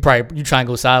 You try and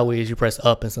go sideways, you press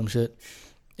up and some shit.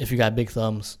 If you got big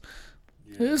thumbs,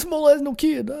 it's small as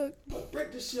Nokia, dog.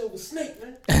 Break this shit with Snake,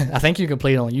 man. I think you can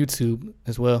play it on YouTube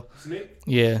as well. Snake?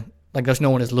 Yeah, like there's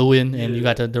no one is Lewin, and you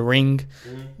got the ring.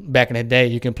 Mm-hmm. Back in the day,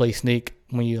 you can play Snake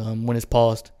when it's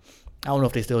paused. I don't know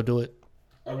if they still do it.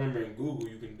 I remember in Google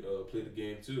you can play the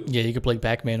game too. Yeah, you could play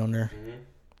Pac-Man on there. Mm-hmm.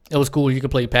 It was cool. You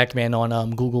could play Pac-Man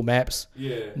on Google Maps.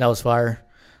 Yeah. That was fire.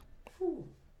 Whew.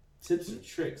 Tips and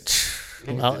tricks.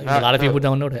 A lot of people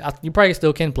don't know that. You probably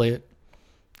still can play it.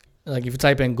 Like if you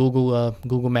type in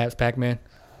Google Maps Pac-Man,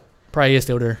 probably is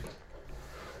still there.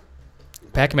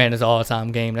 Pac-Man is an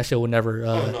all-time game. That shit would never.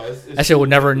 That shit would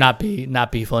never not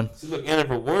be fun. See, look, and it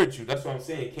rewards you. That's what I'm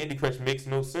saying. Candy Crush makes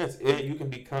no sense. You can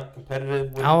be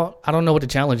competitive. With I don't know what the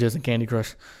challenge is in Candy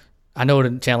Crush. I know what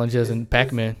the challenge is in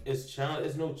Pac-Man. It's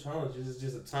no challenge. It's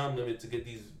just a time limit to get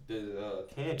the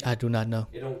candy. I do not know.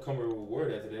 It don't come with a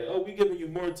reward after that. Oh, we giving you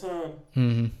more time.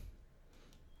 Mm-hmm.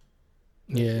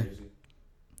 Yeah. Crazy.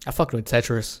 I fucked with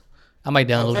Tetris. I might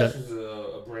download that. Tetris is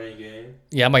a brain game.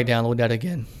 Yeah, I might download that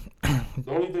again. The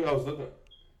only thing I was looking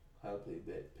how to play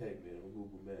Pac-Man on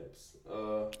Google Maps.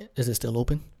 Is it still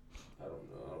open? I don't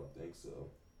know. I don't think so.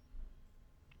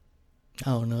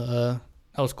 I don't know.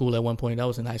 That was cool at one point. That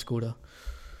was in high school though.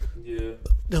 Yeah.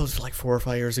 That was like 4 or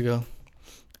 5 years ago.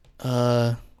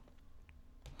 That's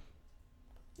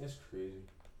crazy.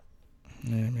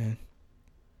 Yeah, man.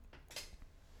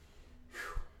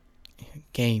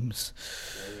 Games.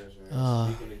 Speaking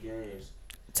of games.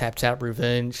 Tap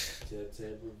Revenge. Tap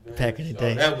Revenge. Back in the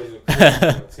day. That was a crazy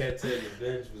one. Tap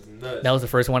Revenge was nuts. That was the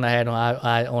first one I had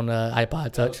on the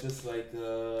iPod Touch. That was just like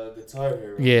Guitar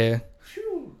Hero. Yeah.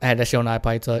 Phew. I had that shit on the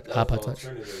iPod Touch. That was iPod Touch.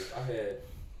 alternative. I had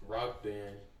Rock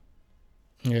Band.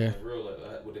 Yeah. Real,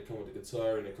 would it come with the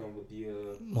guitar and it comes with the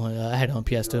Well, I had it on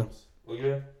PS2. drums. Oh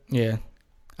yeah. Yeah,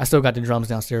 I still got the drums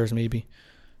downstairs, maybe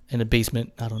in the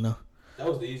basement. I don't know. That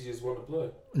was the easiest one to play.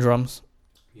 Drums.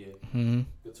 Yeah. Mm-hmm.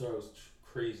 Guitar was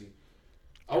crazy.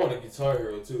 I want a Guitar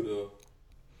Hero too, though.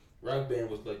 Rock Band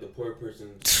was like the poor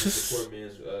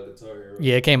man's Guitar Hero.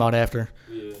 Yeah, it came out after.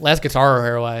 Yeah. Last Guitar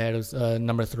Hero I had was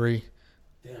number 3.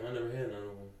 Damn, I never had none of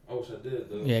them. I wish I did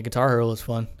though. Yeah, Guitar Hero was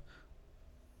fun.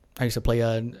 I used to play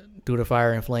 "Do the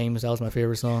Fire and Flames." That was my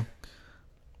favorite song.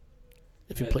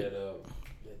 If you play that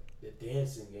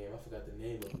dancing game, I forgot the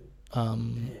name of it.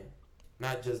 um, Damn.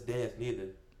 Not Just Dance neither.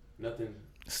 Nothing.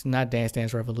 it's not Dance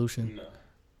Dance Revolution. No.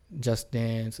 Just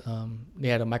Dance. They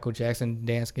had a Michael Jackson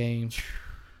dance game.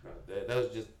 Not that. That was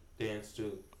just Dance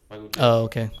too. Michael Jackson. Oh,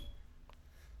 okay.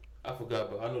 I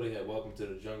forgot, but I know they had Welcome to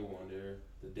the Jungle on there.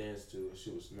 The dance to it,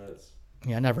 shit was nuts.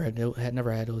 Yeah, I never had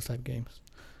those type of games.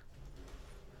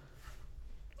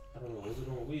 I don't know. Was it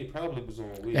on Wii? It probably was on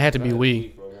Wii. It had to I be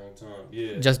Wii. for a long time.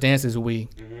 Yeah. Just Dance is Wii,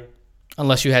 Mhm.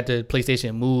 unless you had the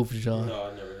PlayStation Move, John. No,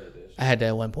 I never had that. Shit. I had that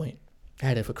at one point. I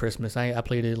had it for Christmas. I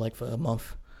played it like for a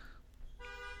month.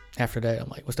 After that, I'm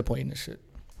like, what's the point in this shit?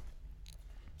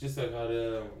 Just like how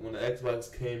when the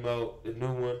Xbox came out, the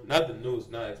new one, not the newest,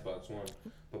 not Xbox One,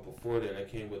 but before then, it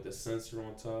came with the sensor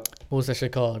on top. What was that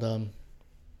shit called?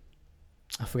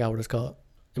 I forgot what it's called.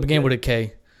 It began with a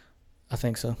K. I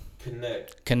think so.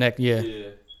 Connect. Yeah.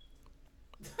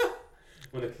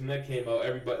 When the Connect came out,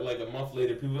 everybody, like a month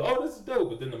later, people were, oh, this is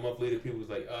dope. But then a month later, people was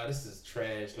like, oh, this is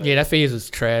trash. Like, Yeah, that phase was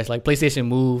trash. Like PlayStation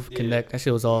Move, Yeah. Connect, that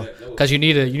shit was all. that was- Because you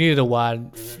needed a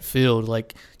wide field.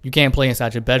 Like, you can't play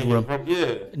inside your bedroom,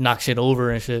 Yeah. knock shit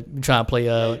over and shit. You trying to play,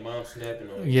 Mom snapping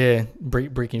on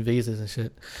it. breaking vases and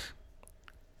shit.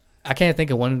 I can't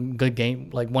think of one good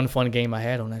game, like one fun game I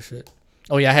had on that shit.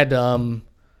 Oh yeah, I had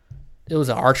it was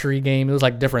an archery game. It was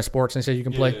like different sports and shit you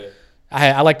can play. Yeah.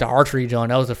 I like the archery, John.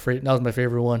 That was my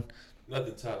favorite one.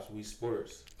 Nothing tops Wii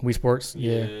Sports. Wii Sports,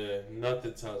 yeah.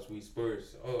 Nothing tops Wii Sports.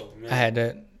 Oh, man. I had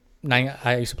that.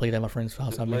 I used to play that at my friend's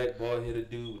house. The black ball hitter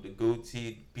dude with the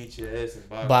goatee beat your ass in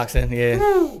boxing. Boxing, yeah.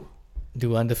 Woo!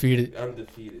 Dude, undefeated.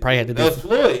 Undefeated. Probably had to be That was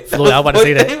Floyd. Floyd, I was about to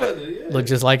say that. Yeah. Look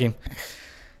just like him.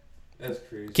 That's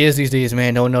crazy. Kids these days,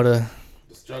 man, don't know The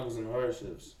struggles and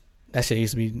hardships. that shit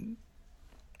used to be.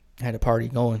 Had a party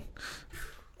going.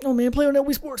 Oh man, play on that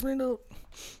Wii Sports, man. No.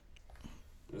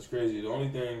 That's crazy. The only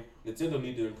thing Nintendo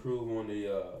need to improve on the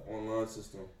online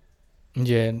system.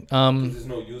 Yeah. 'Cause there's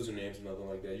no usernames or nothing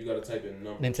like that. You gotta type in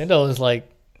numbers. Nintendo is like,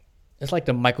 it's like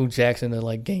the Michael Jackson of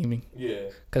like gaming. Yeah.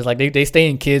 Cause like they stay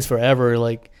in kids forever.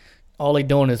 Like all they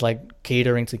doing is like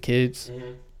catering to kids. Mm-hmm.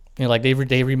 You know, like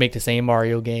they remake the same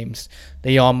Mario games.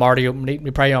 They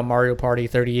probably on Mario Party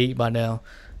 38 by now.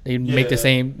 They make the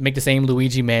same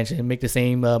Luigi Mansion, make the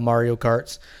same Mario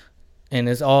Karts, and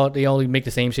they only make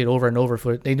the same shit over and over.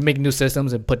 They make new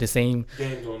systems and put the same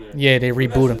games on there. Yeah, they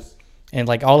reboot them, and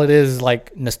like all it is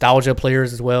like nostalgia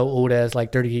players as well, old ass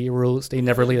like 38-year-olds. They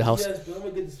never leave the house. Yes, but I'm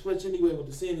gonna get the Switch anyway with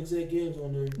the same exact games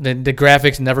on there. The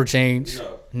graphics never change.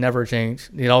 No. Never change.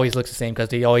 It always looks the same because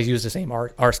they always use the same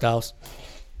art styles.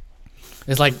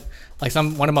 It's like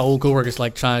one of my old coworkers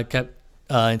like kept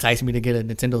enticing me to get a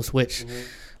Nintendo Switch. Mm-hmm.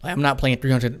 Like I'm not paying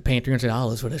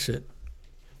 $300 for this shit.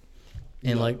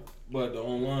 And Yeah, like but the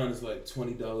online is like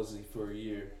 $20 for a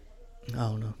year. I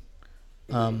don't know.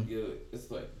 Yeah, it's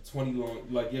like 20 long.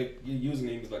 Like your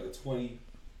username is like a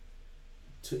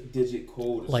 20-digit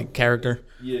code. Or Like something. character.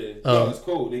 Yeah. Oh. No, it's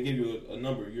code. They give you a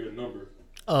number. You're a number.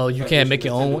 Oh, you Like can't it's make a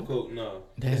your own Nintendo one? Code. No,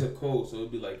 Damn. it's a code. So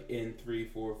it'd be like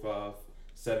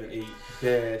N34578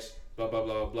 dash blah blah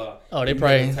blah blah. Oh, they You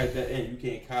probably- have to type that in. You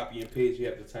can't copy and paste. You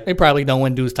have to type. They probably don't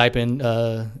want dudes typing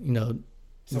Some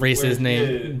racist weird-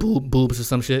 name yeah. boobs or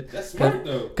some shit. That's smart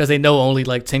though. Because they know only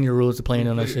like 10-year-olds are playing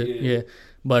on that shit. Yeah. Yeah.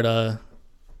 But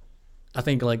I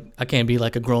think like I can't be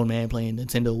like a grown man playing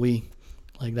Nintendo Wii.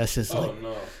 Like that's just like Oh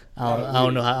no. I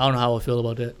don't know how I feel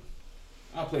about that.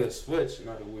 I play a Switch,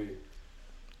 not a Wii.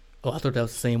 Oh, I thought that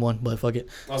was the same one, but fuck it.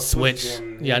 Oh, Switch.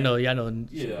 one- Yeah, I know. Yeah,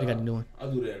 They got a new one.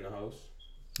 I'll do that in the house.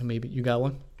 Maybe you got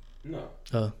one. No,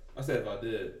 Oh. I said if I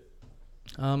did.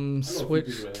 I know a few Switch.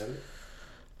 people that have it.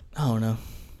 I don't know.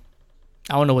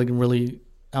 I don't know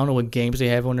what games they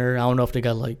have on there. I don't know if they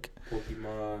got like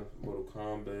Pokemon, Mortal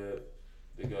Kombat.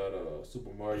 They got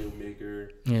Super Mario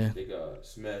Maker. yeah. They got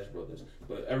Smash Brothers.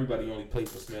 But everybody only plays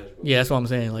for Smash Brothers. Yeah, that's what I'm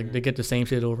saying. Like they get the same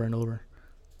shit over and over.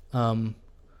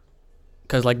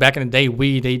 Cause like back in the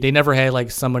day, they never had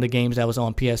like some of the games that was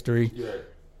on PS3. Yeah.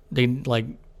 They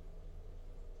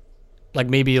like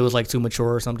maybe it was like too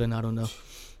mature or something. I don't know,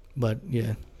 but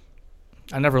yeah,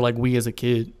 I never like Wii as a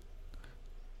kid.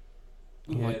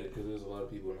 We had it because there's a lot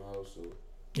of people in the house. So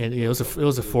Yeah, it was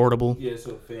affordable. Yeah, it's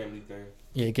a family thing.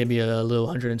 Yeah, it gave me a little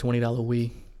 $120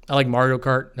 Wii. I like Mario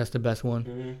Kart. That's the best one.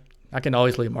 Mm-hmm. I can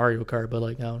always play Mario Kart, but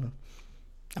like I don't know.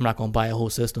 I'm not gonna buy a whole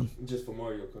system. Just for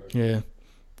Mario Kart. Yeah.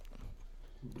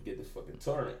 Get the fucking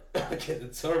torrent. Get the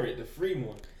torrent, the free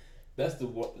one. That's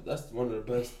one of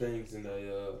the best things in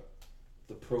the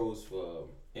pros for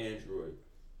Android.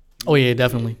 Oh yeah,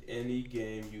 definitely. Any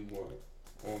game you want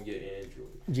on your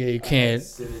Android. Yeah, you can't.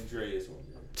 San Andreas on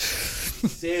there.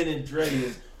 San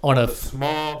Andreas on a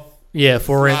small. Yeah,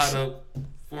 4-inch.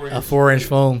 A 4-inch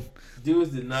phone.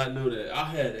 Dudes did not know that. I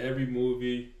had every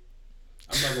movie.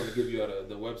 I'm not gonna give you out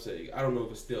the website. I don't know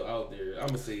if it's still out there. I'm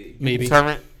gonna say maybe.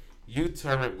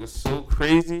 uTorrent was so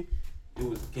crazy. It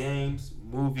was games,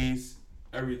 movies,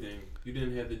 everything. You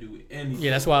didn't have to do anything.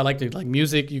 Yeah, that's why I like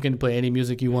music. You can play any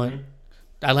music you want.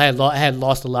 I had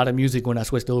lost a lot of music when I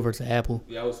switched over to Apple.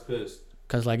 Yeah, I was pissed.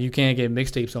 Cause like you can't get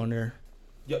mixtapes on there.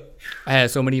 Yep. I had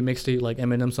so many mixtape like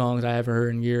Eminem songs I haven't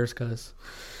heard in years cause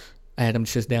I had them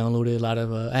just downloaded.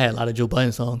 I had a lot of Joe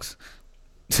Budden songs.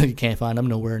 So you can't find them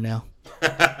nowhere now.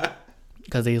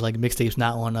 Cause they like mixtapes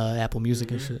not on Apple Music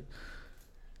and shit.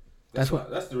 That's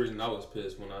the reason I was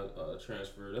pissed when I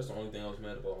transferred. That's the only thing I was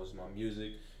mad about was my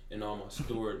music and all my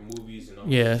stored movies and all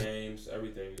my games,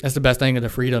 everything. That's the best thing of the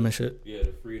freedom and shit. Yeah,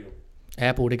 the freedom.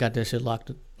 Apple, they got that shit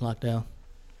locked down.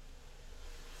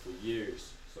 For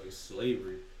years. It's like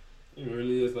slavery. It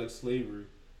really is like slavery.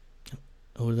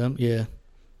 Oh, them? Yeah.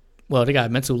 Well, they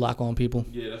got mental lock on people.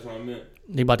 Yeah, that's what I meant.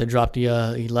 They about to drop the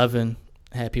 11.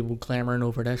 Had people clamoring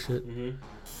over that shit.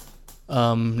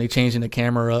 Mm-hmm. They changing the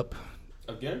camera up.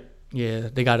 Again? Yeah,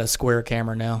 they got a square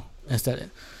camera now instead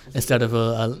of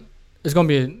a. It's gonna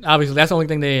be obviously that's the only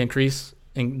thing they increase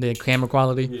in the camera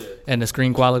quality and the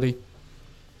screen quality.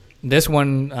 This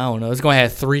one, I don't know. It's gonna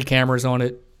have 3 cameras on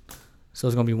it, so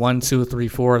it's gonna be 1, 2, 3,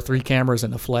 4, 3 cameras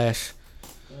and a flash.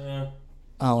 I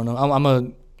don't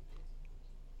know.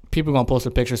 People gonna post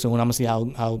a picture soon. I'm gonna see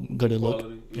how good it look.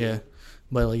 Yeah.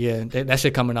 But like, that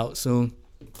shit coming out soon.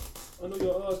 I know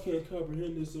your eyes can't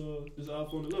comprehend this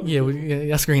iPhone 11. Yeah,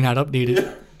 that screen not updated.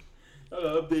 Yeah. I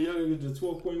gotta update. Y'all gotta get the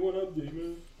 12.1 update,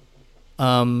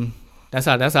 man. That's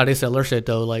how they sell their shit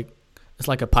though. Like, it's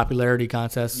like a popularity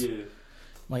contest. Yeah.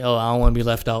 Like, oh, I don't want to be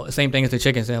left out. Same thing as the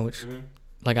chicken sandwich. Mm-hmm.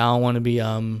 Like, I don't want to be.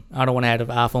 I don't want to have an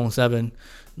iPhone 7.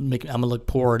 I'm gonna look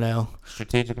poor now.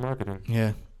 Strategic marketing.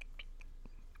 Yeah.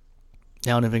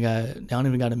 They don't even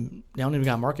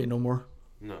got market no more.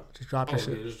 No. Just drop that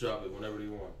shit. Yeah, just drop it whenever they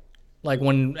want. Like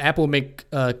when Apple make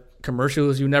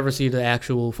commercials, you never see the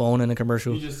actual phone in the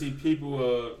commercial. You just see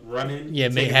people running. Yeah,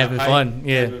 having fun.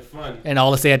 Yeah. Having fun. And all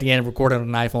they say at the end, recorded on an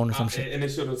iPhone or some shit. And they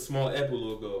showed a small Apple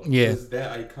logo. Yeah. It's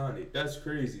that iconic. That's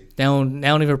crazy. They don't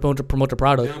even promote the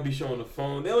product. They don't be showing the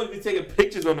phone. They don't even be taking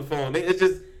pictures on the phone.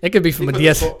 It could be from a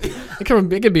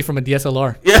it could be from a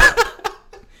DSLR. Yeah.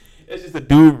 It's just a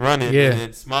dude running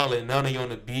and smiling. Now they're on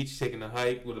the beach taking a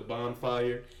hike with a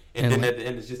bonfire. And then at the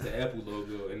end, it's just the Apple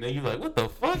logo. And then you're like, what the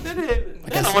fuck?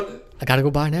 I gotta go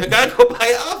buy an Apple. I gotta go buy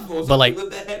an iPhone so but like, live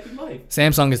that happy life.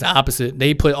 Samsung is the opposite.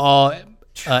 They put all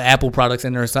Apple products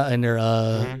in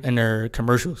their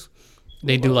commercials.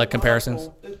 They do like comparisons.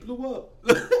 It blew up.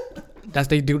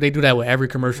 They do that with every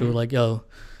commercial. Like, yo,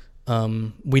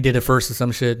 we did it first or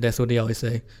some shit. That's what they always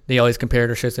say. They always compare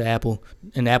their shit to Apple.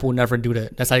 And Apple never do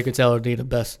that. That's how you can tell they the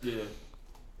best. Yeah.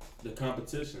 The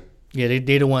competition. Yeah, they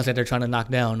the ones that they're trying to knock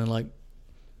down and like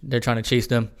they're trying to chase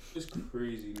them. It's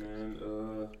crazy, man.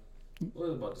 What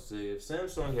was I about to say? If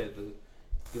Samsung had the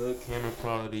good camera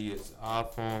quality as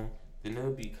iPhone, then there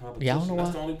would be competition. Yeah, I don't know That's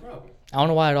why. the only problem. I don't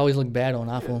know why it always look bad on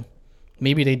iPhone.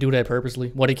 Maybe they do that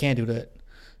purposely. Well, they can't do that.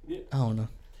 Yeah. I don't know.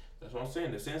 That's what I'm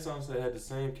saying. If Samsung had the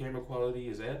same camera quality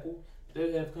as Apple,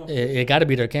 they'd have competition. It got to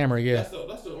be their camera, yeah.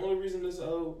 That's the only reason this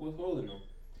withholding them.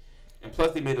 And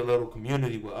plus, they made a little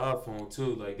community with iPhone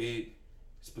too. Like they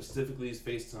specifically is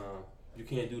FaceTime. You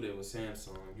can't do that with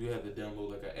Samsung. You have to download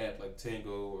like an app like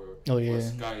Tango or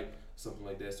Skype, something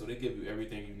like that. So they give you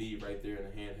everything you need right there in a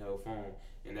handheld phone,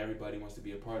 and everybody wants to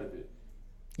be a part of it.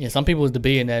 Yeah, some people is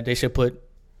debating that they should put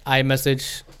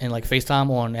iMessage and like FaceTime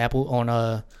on Apple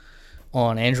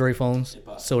on Android phones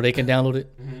so they can download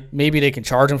it. Mm-hmm. Maybe they can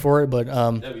charge them for it, but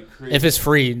if it's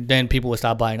free, then people would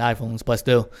stop buying iPhones. But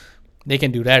still, they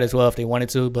can do that as well if they wanted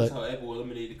to. But that's how Apple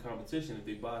eliminated the competition if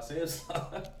they buy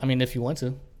Samsung. I mean, if you want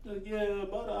to. Yeah,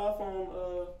 buy the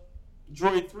iPhone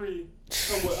Droid 3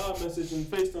 come with iMessage and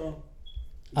FaceTime.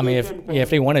 I mean, if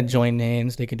they want to join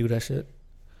hands, they can do that shit.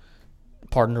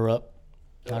 Partner up.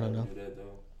 I don't know. Do that,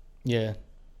 though. Yeah.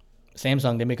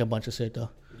 Samsung, they make a bunch of shit though.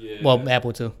 Yeah. Well,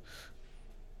 Apple too.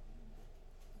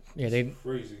 Yeah, they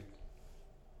crazy.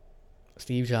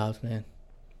 Steve Jobs, man.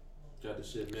 Got the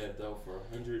shit mapped out for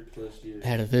 100+ years.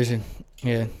 Had a vision.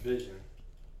 Yeah. Vision.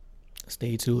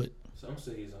 Stay to it. Some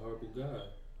say he's a horrible guy.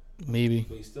 Maybe.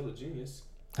 But he's still a genius.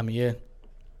 I mean, yeah.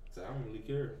 So I don't really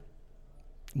care.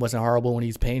 Wasn't horrible when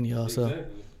he's paying y'all, so.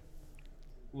 Exactly.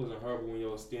 It wasn't horrible when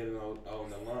y'all was standing out on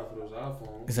the line for those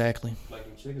iPhones. Exactly. Like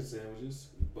them chicken sandwiches,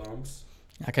 bumps.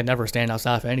 I could never stand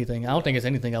outside for anything. I don't think it's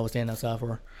anything I would stand outside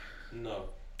for. No.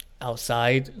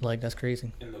 Outside, like, that's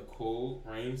crazy. In the cold,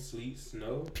 rain, sleet,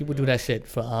 snow. People do that shit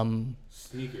for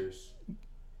sneakers.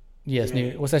 Yeah,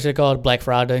 sneakers. What's that shit called? Black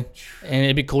Friday. And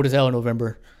it'd be cold as hell in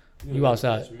November. You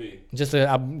outside.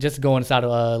 I'm just go inside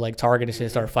of like Target and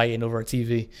shit, start fighting over a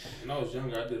TV. When I was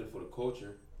younger, I did it for the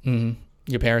culture. Mm-hmm.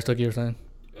 Your parents took you or something?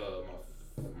 My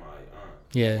aunt.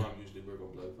 Yeah. My mom usually work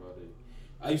on Black Friday.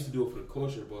 I used to do it for the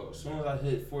culture, but as soon as I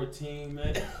hit 14,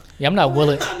 man. Yeah, I'm not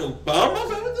willing. I'm not no bum. I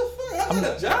was like, what the fuck? I'm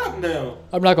got a job now.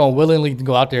 I'm not gonna willingly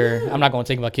go out there. Yeah. I'm not gonna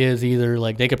take my kids either.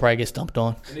 Like, they could probably get stumped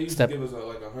on. And they used to give us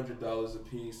like $100 a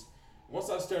piece. Once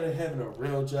I started having a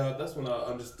real job, that's when I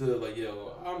understood, like,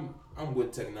 yo, I'm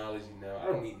with technology now. I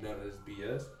don't need none of this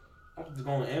BS. I can just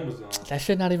go on Amazon. That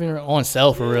shit not even on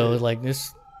sale for real. Like,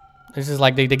 this is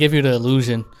like they give you the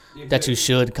illusion that you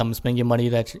should come spend your money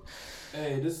that you...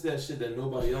 Hey, this is that shit that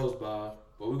nobody else buy,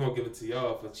 but we're gonna give it to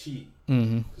y'all for cheap.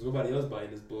 Mm-hmm. Cause nobody else buying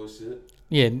this bullshit.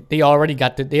 Yeah, they already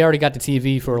got the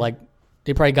TV for like,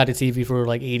 they probably got the TV for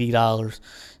like $80.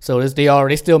 So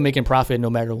they still making profit no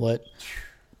matter what.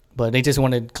 But they just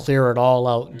want to clear it all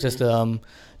out, mm-hmm.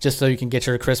 just so you can get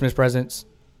your Christmas presents.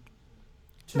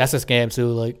 That's a scam too.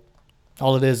 Like,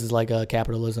 all it is like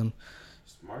capitalism.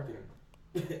 It's marketing.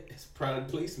 It's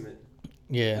product placement.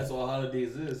 Yeah. That's all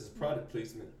holidays is. It's product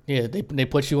placement. Yeah, they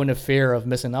put you in the fear of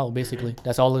missing out. Basically,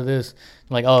 that's all it is.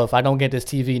 Like, oh, if I don't get this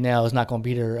TV now, it's not gonna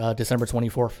be there December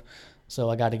 24th, so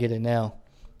I got to get it now.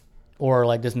 Or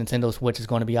like this Nintendo Switch is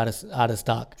going to be out of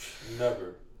stock.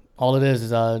 Never. All it is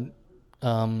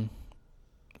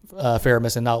fear of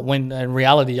missing out. When in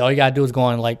reality, all you gotta do is go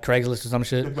on like Craigslist or some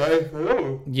shit.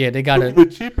 Yeah, they got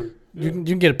it cheaper. Yeah. You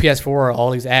can get a PS4 or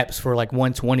all these apps for like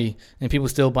 $120, and people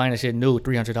still buying the shit new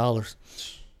 $300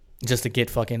 just to get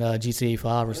fucking GTA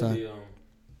 5 or something.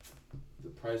 The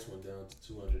price went down to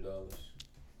 $200.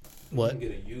 What? You can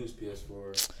get a used PS4 for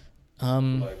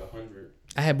like $100.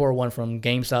 I had bought one from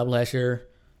GameStop last year.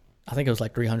 I think it was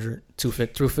like $300,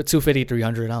 $250,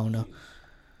 $300. I don't know.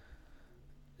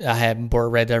 I had bought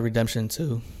Red Dead Redemption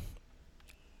 2.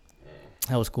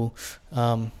 That was cool.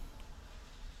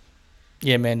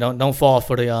 Yeah, man, don't fall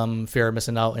for the fear of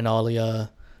missing out and all the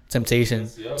temptation.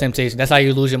 Yep. Temptation. That's how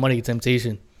you lose your money.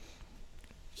 Temptation.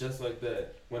 Just like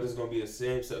that. When it's gonna be the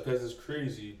same stuff, because it's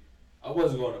crazy. I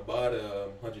wasn't going to buy the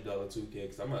 $100 2K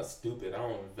because I'm not stupid. I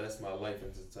don't invest my life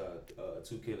into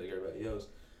 2K like everybody else.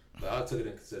 But I took it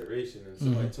in consideration, and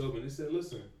somebody told me, they said,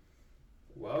 listen,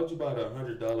 why would you buy the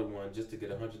 $100 one just to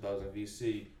get $100 in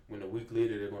VC when a week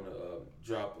later they're going to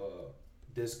drop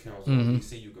discounts on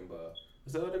VC you can buy?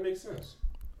 I said, oh, that makes sense.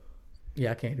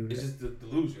 Yeah, I can't do that. It's just the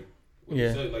delusion.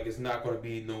 Yeah. Say, like, it's not going to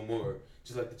be no more.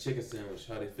 Just like the chicken sandwich,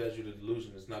 how they fed you the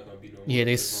delusion, it's not going to be no more. Yeah,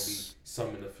 it's going to be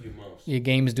some in a few months. Yeah,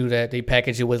 games do that. They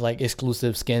package it with, like,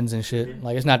 exclusive skins and shit. Mm-hmm.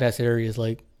 Like, it's not that serious.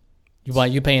 Like,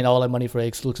 you paying all that money for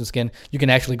exclusive skin. You can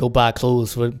actually go buy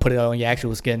clothes put it on your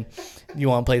actual skin. You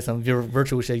want to play some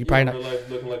virtual shit. You probably not. Life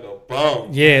looking like a bum.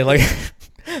 Yeah, like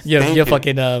your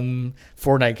fucking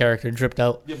Fortnite character dripped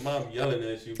out. Your mom yelling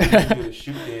at you. You do a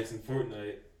shoot dance in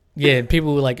Fortnite. Yeah,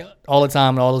 people like all the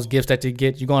time and all those gifts that you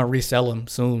get, you're gonna resell them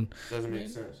soon. Doesn't make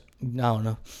sense. I don't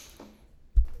know.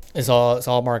 It's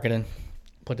all marketing.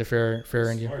 Put the fear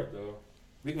in you. Smart though.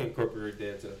 We can incorporate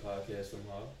that into the podcast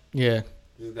somehow. Yeah.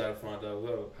 We just gotta find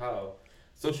out how.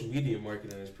 Social media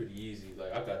marketing is pretty easy.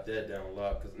 Like, I got that down a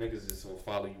lot because niggas just will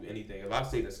follow you anything. If I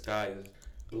say the sky is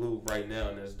blue right now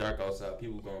and it's dark outside,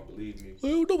 people gonna believe me.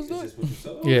 Well, no, it's not. Just what you say.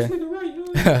 Oh, yeah. This nigga right. You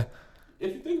know,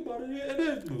 if you think about it, it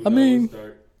is blue. I mean,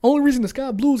 only reason the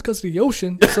sky blue is because of the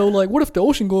ocean. So, like, what if the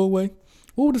ocean go away?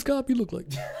 What would the sky look like?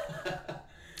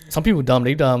 Some people dumb.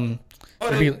 They dumb.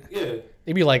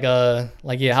 They be like,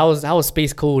 how is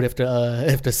space cold if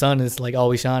the sun is like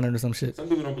always shining or some shit? Some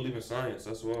people don't believe in science.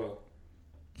 That's why.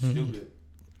 Stupid.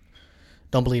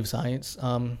 Don't believe science.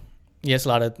 Yeah, it's a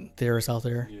lot of theorists out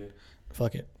there. Yeah.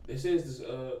 Fuck it. It says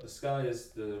the sky is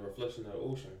the reflection of the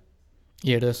ocean.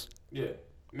 Yeah, it is. Yeah,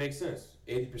 makes sense.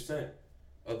 80%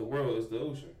 of the world is the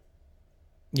ocean.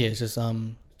 Yeah, it's just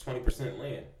 20%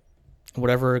 land.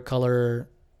 Whatever color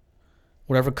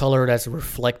that's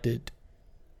reflected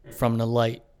from the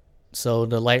light. So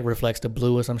the light reflects the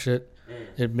blue or some shit.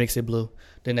 It makes it blue.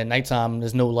 Then at nighttime,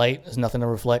 there's no light. There's nothing to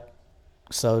reflect.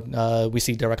 So we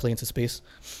see directly into space.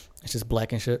 It's just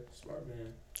black and shit. Smart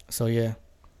man. So yeah.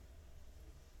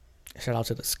 Shout out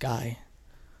to the sky.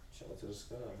 Shout out to the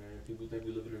sky, man. People think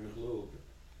we live in the globe.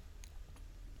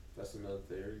 That's another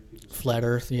theory. Flat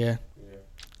Earth, yeah.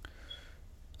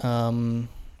 Yeah.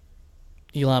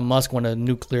 Elon Musk want a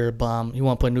nuclear bomb. He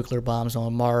want to put nuclear bombs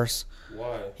on Mars.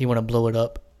 Why? He want to blow it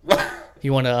up. He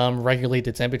want to regulate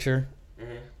the temperature.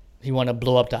 Mm-hmm. He want to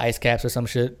blow up the ice caps or some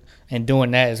shit. And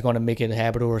doing that is going to make it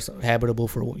habitable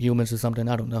for humans or something.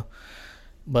 I don't know.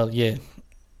 But yeah.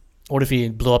 What if he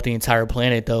blow up the entire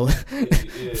planet though?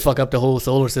 Yeah. Fuck up the whole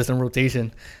solar system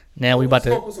rotation. Now we about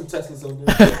to smoke with some Teslas over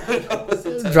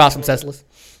there. drop some Teslas.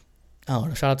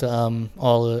 Oh, shout out to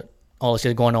all the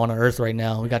shit going on Earth right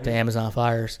now. We got the Amazon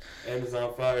fires.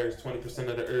 Amazon fires, 20%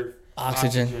 of the Earth.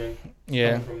 Oxygen.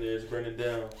 Yeah. From there is burning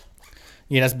down.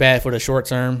 Yeah, that's bad for the short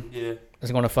term. Yeah.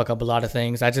 It's going to fuck up a lot of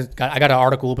things. I got an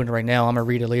article open right now. I'm going to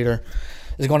read it later.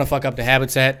 It's going to fuck up the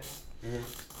habitat.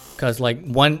 Because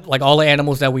all the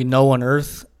animals that we know on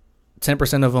Earth,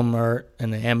 10% of them are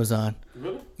in the Amazon.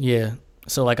 Really? Yeah.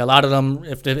 So like a lot of them,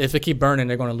 if they keep burning,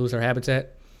 they're going to lose their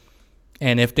habitat.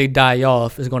 And if they die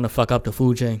off, it's going to fuck up the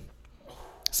food chain.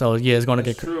 So yeah, it's going to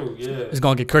get true. Yeah. It's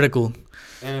going to get critical.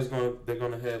 And they're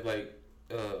going to have like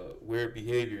weird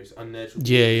behaviors, unnatural.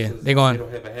 Yeah. They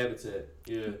don't have a habitat.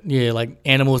 Yeah. Yeah, like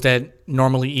animals that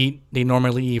normally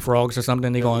eat frogs or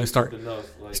something. They're going to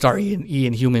start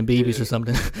eating human babies or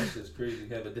something. That's just crazy.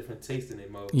 Have a different taste in their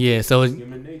mouth. Yeah, so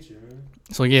human nature, man.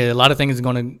 So yeah, a lot of things is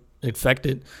going to affect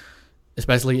it,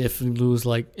 especially if you lose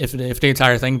if the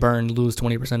entire thing burned, lose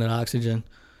 20% of the oxygen.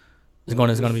 It's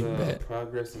going to be bad.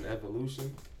 Progress and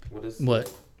evolution.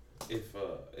 What? If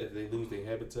they lose their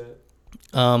habitat?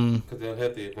 Because they'll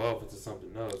have to evolve into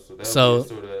something else. So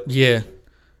sort of yeah.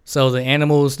 So the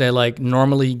animals that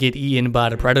normally get eaten by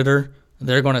the predator,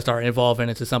 they're going to start evolving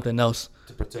into something else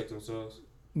to protect themselves.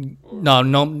 No,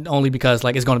 only because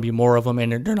it's going to be more of them,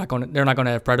 and they're not going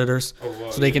to have predators,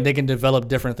 so they can develop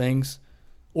different things,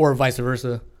 or vice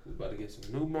versa. We're about to get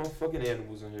some new motherfucking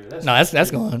animals in here.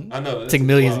 That's going. I know. Take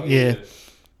millions. Wild, yeah,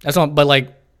 that's on. But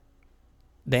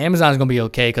the Amazon's gonna be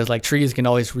okay because trees can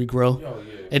always regrow. Oh,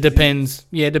 yeah. It depends.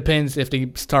 Yeah, it depends if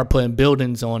they start putting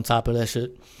buildings on top of that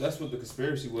shit. That's what the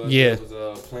conspiracy was. Yeah. It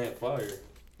was plant fire.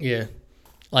 Yeah.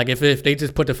 If they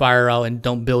just put the fire out and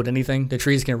don't build anything, the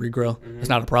trees can regrow. Mm-hmm. It's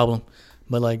not a problem.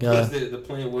 But the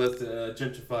plan was to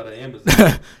gentrify the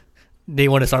Amazon. They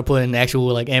want to start putting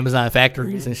actual Amazon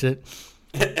factories and shit.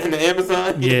 And the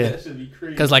Amazon? Yeah. That should be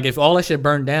crazy. Because if all that shit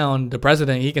burned down, the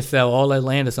president, he can sell all that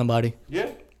land to somebody. Yeah.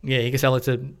 Yeah, he can sell it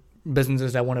to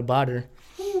businesses that want to buy there.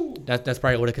 That's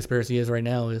probably what a conspiracy is right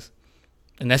now is.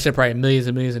 And that shit probably millions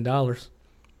and millions of dollars.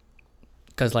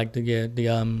 Because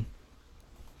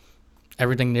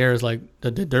everything there is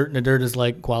the dirt is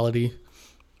quality.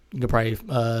 You could probably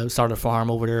start a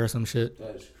farm over there or some shit.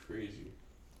 That's crazy.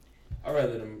 I'd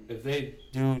rather them, if they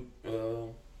do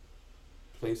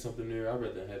place something there, I'd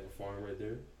rather have a farm right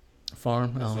there.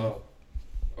 Farm? That's all.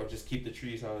 Or just keep the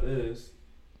trees how it is.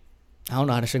 I don't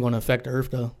know how that shit going to affect the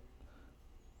Earth though.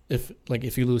 If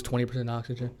you lose 20%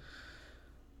 oxygen,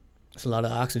 that's a lot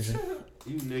of oxygen.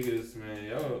 You niggas, man,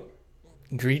 y'all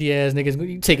greedy ass niggas. What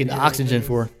you taking the oxygen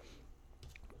for?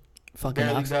 Fucking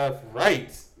oxygen.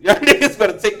 Right. Y'all niggas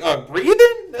gotta take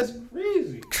breathing? That's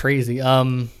crazy. Crazy.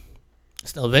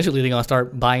 Still, eventually they're gonna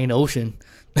start buying the ocean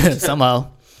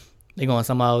somehow. They're gonna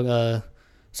somehow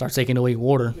start taking away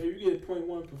water. Yeah, you get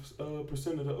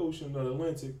 0.1% of the ocean, the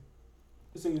Atlantic.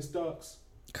 It's in your stocks.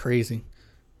 Crazy.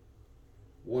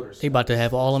 Water. They about to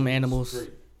have all them animals.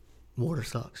 Great. Water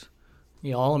sucks.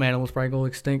 Yeah, all them animals probably go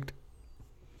extinct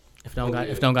if they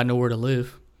don't got nowhere to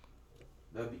live.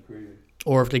 That'd be crazy.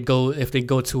 Or if they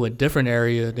go to a different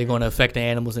area, they're gonna affect the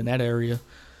animals in that area.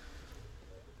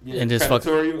 Yeah, and just fuck.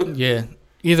 predatory. Yeah.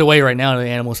 Either way, right now the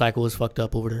animal cycle is fucked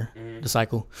up over there. Mm-hmm. The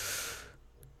cycle.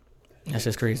 That's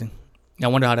just crazy. I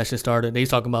wonder how that shit started. They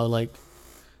talking about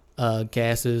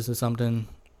gases or something,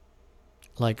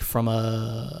 from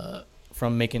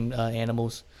making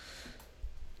animals,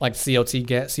 CO2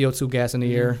 gas in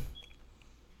the air.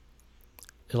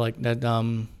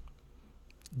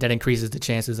 That increases the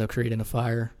chances of creating a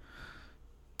fire,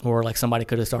 or somebody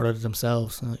could have started it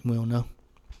themselves. We don't know.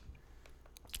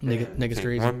 Niggas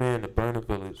crazy. One man to burn a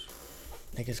village.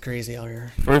 Niggas crazy out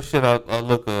here. First shit I'll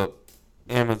look up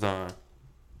Amazon.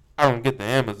 I don't get the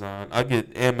Amazon. I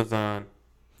get Amazon.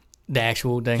 The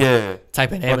actual thing. Yeah.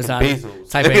 Type in Amazon.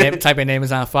 Bezos. Type in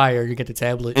Amazon Fire. You get the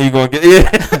tablet. And you gonna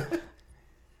get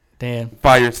Damn.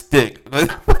 Fire stick.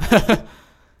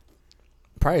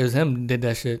 Probably it was him who did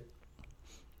that shit.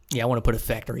 Yeah, I want to put a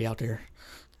factory out there.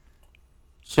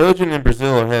 Children in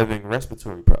Brazil are having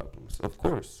respiratory problems. Of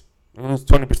course. It was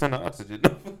 20% of oxygen.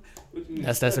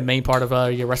 That's the main part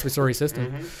of your respiratory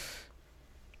system. Mm-hmm.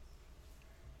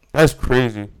 That's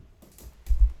crazy.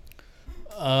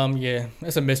 Yeah,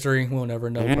 it's a mystery. We'll never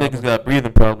know. If you niggas got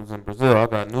breathing problems in Brazil, I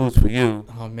got news for you.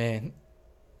 Oh man,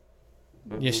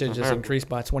 your shit just increased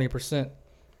by 20%.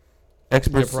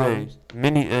 Experts say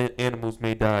many animals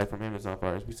may die from Amazon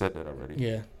fires. We said that already.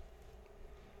 Yeah.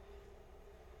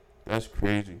 That's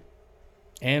crazy.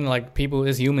 And like people,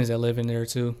 it's humans that live in there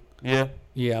too. Yeah.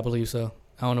 Yeah, I believe so.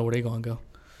 I don't know where they gonna go.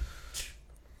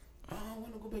 I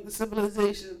want to go back to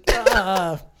civilization.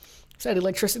 Is that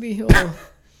electricity? Oh.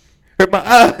 Hurt my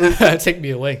eyes. Take me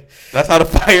away. That's how the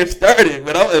fire started,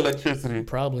 without electricity.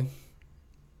 Probably.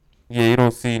 Yeah, you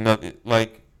don't see nothing.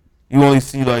 Like, you only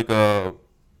see like 4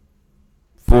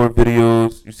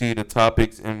 videos. You see the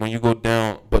topics, and when you go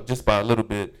down, but just by a little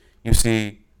bit, you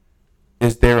see,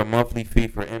 is there a monthly fee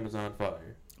for Amazon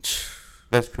fire?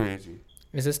 That's crazy.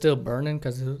 Is it still burning?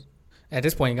 Because at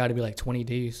this point, it got to be like 20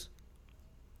 days.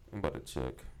 I'm about to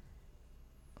check.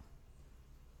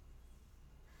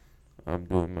 I'm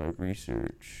doing my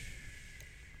research.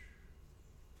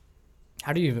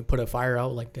 How do you even put a fire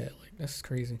out like that? Like, that's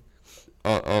crazy.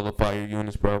 All the fire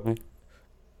units probably.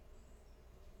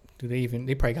 Do they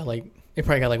probably got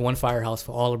like one firehouse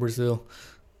for all of Brazil.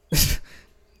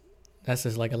 That's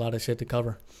just like a lot of shit to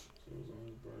cover.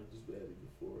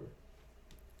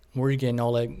 Where are you getting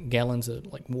all like gallons of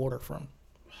like water from?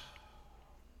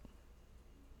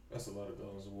 That's a lot of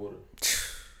gallons of water.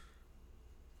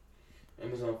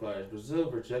 Amazon fires.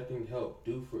 Brazil rejecting help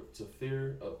due to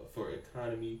fear for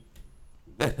economy.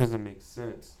 That doesn't make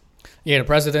sense. Yeah, the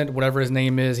president, whatever his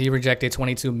name is, he rejected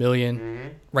 $22 million. Mm-hmm.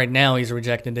 Right now, he's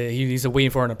rejecting it. He's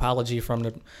waiting for an apology from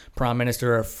the prime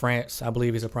minister of France. I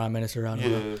believe he's a prime minister. I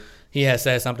don't know. He has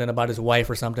said something about his wife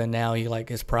or something. Now he like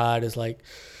his pride is like,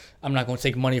 I'm not gonna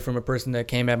take money from a person that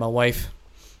came at my wife.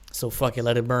 So fuck it,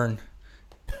 let it burn.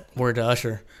 Word to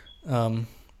Usher. I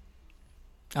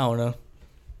don't know.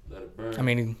 Let it burn. I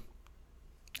mean,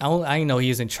 I know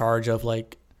he's in charge of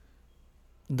like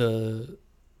the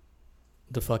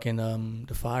fucking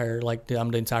the fire, like the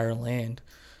entire land.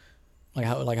 Like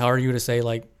how are you to say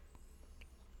like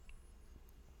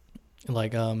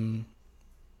hold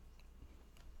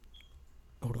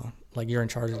on, like you're in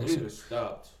charge of this shit? It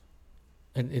stopped.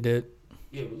 It did.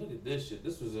 Yeah, but look at this shit.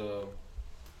 This was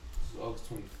August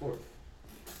 24th.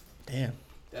 Damn.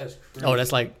 That's crazy. Oh,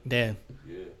 that's like damn.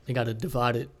 Yeah. They got to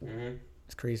divide it. Mm-hmm.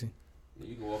 It's crazy.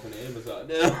 You can walk into Amazon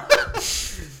now.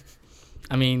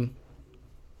 I mean,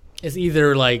 it's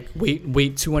either like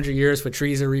wait 200 years for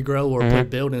trees to regrow or put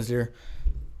buildings there.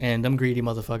 And them greedy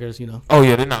motherfuckers, you know. Oh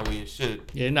yeah, they're not waiting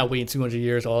shit. Yeah, they're not waiting 200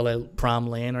 years all that prime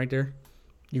land right there.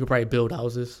 You could probably build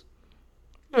houses.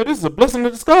 Yeah, this is a blessing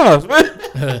in disguise,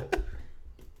 man.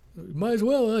 Might as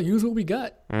well use what we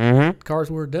got. Mm-hmm. Cards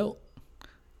were dealt.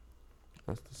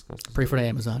 That's disgusting. Pray for the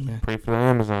Amazon, man. Pray for the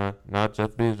Amazon, not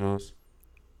Jeff Bezos.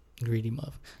 Greedy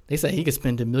muff. They say he could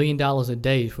spend $1 million a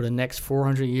day for the next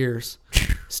 400 years.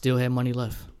 Still have money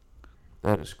left.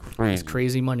 That is crazy. It's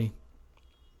crazy money.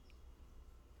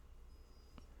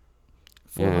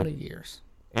 400 years.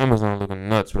 Amazon looking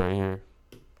nuts right here.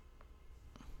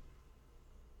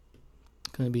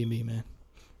 Couldn't be me, man.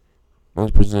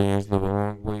 Most Brazilians live a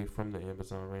long way from the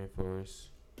Amazon rainforest.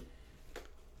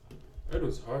 It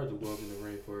was hard to walk in the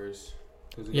rainforest.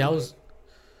 Yeah, I was.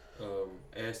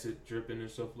 Acid dripping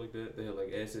and stuff like that. They had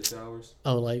like acid showers.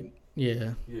 Oh, like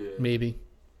yeah, maybe.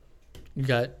 You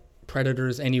got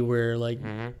predators anywhere, like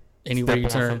anywhere you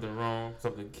turn. Something wrong,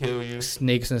 something kill you.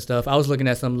 Snakes and stuff. I was looking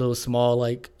at some little small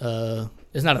like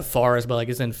it's not a forest, but like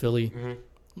it's in Philly.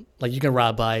 Mm-hmm. Like you can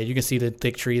ride by it, you can see the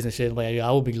thick trees and shit. Like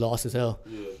I would be lost as hell.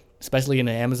 Yeah. Especially in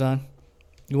the Amazon,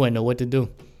 you wouldn't know what to do.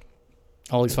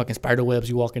 All these fucking spider webs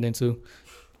you walking into.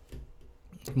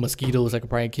 Mosquitoes that could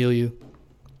probably kill you.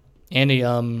 And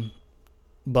the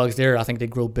bugs there, I think they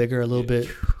grow bigger a little bit.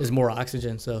 There's more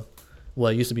oxygen, so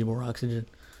it used to be more oxygen.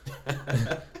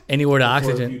 Anywhere the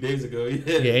oxygen, a few days ago,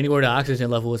 anywhere the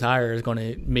oxygen level is higher is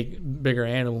gonna make bigger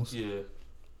animals. Yeah.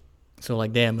 So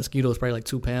like, damn, mosquitoes probably like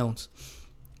 2 pounds.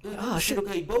 Oh shit!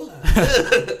 Ebola.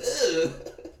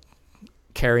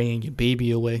 Carrying your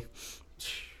baby away.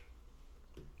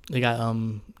 They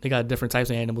got different types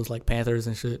of animals like panthers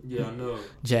and shit. Yeah, I know.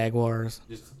 Jaguars.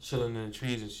 Just chilling in the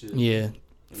trees and shit. Yeah.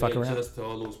 And fuck around. Adjust to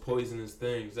all those poisonous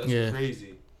things. That's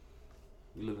crazy.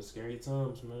 We live in scary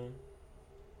times, man.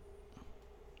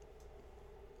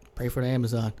 Pray for the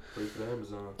Amazon. Pray for the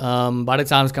Amazon. By the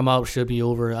time it's come out, should be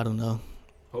over. I don't know.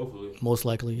 Hopefully. Most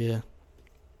likely, yeah.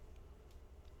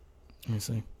 Let me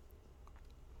see.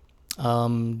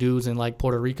 Dudes in like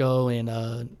Puerto Rico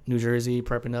and New Jersey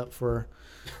prepping up for,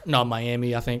 no,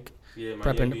 Miami, I think. Yeah,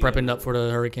 Prepping up for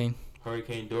the hurricane.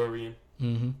 Hurricane Dorian.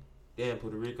 Mm-hmm. Damn,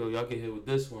 Puerto Rico, y'all get hit with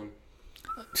this one.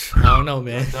 I don't know,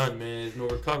 man. Not done, man. There's no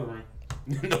recovering.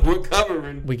 No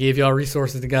recovering. We gave y'all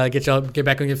resources to get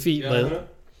back on your feet, Uh-huh.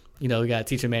 but we gotta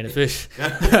teach a man to fish.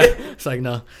 It's like,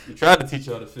 no. We tried to teach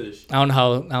y'all to fish. I don't know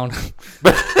how. I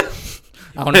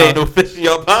don't There ain't know. no fish in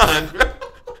your pond,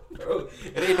 bro.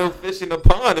 It ain't no fish in the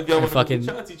pond if y'all want to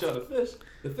try to teach y'all to fish.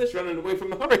 The fish running away from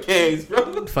the hurricanes,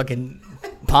 bro. Fucking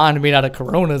pond made out of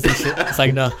Coronas and shit. It's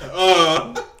like, no.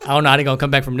 I don't know how they gonna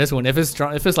come back from this one. If it's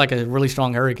strong, if it's like a really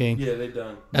strong hurricane, yeah, they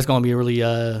done. that's gonna be really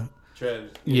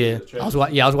Travis. Yeah. I was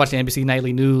watching NBC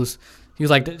Nightly News. He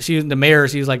was like, the mayor.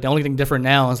 She was like, the only thing different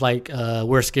now is like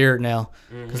we're scared now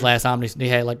because last time they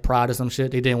had like pride or some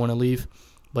shit. They didn't want to leave,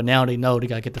 but now they know they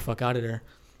gotta get the fuck out of there.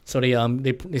 So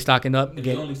they stocking up. And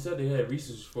they only said they had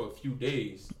resources for a few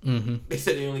days. Mm-hmm. They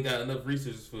said they only got enough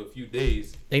resources for a few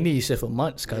days. They need shit for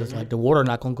months because like the water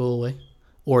not gonna go away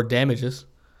or damages.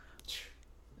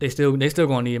 They still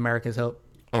gonna need Americans' help.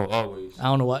 Oh, always. I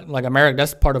don't know what, like, America.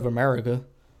 That's part of America.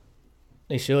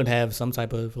 They should have some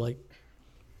type of like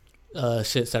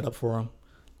shit set up for them,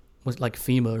 with like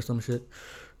FEMA or some shit.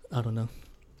 I don't know,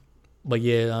 but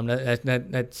yeah,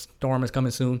 that storm is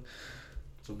coming soon.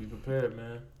 So be prepared,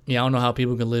 man. Yeah, I don't know how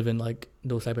people can live in like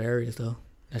those type of areas though.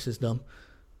 That's just dumb.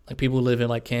 Like people live in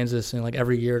like Kansas and like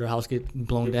every year their house get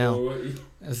blown down.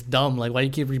 That's dumb. Like why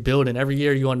you keep rebuilding? Every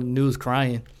year you on the news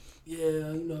crying.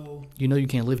 Yeah, You know you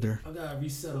can't live there. I gotta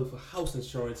resettle for house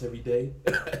insurance every day.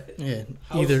 Yeah,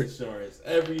 house insurance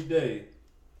every day.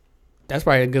 That's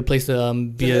probably a good place to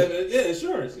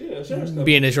insurance. Yeah, insurance company.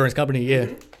 Be an insurance company. Yeah.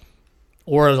 Mm-hmm.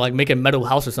 Or like make a metal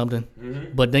house or something.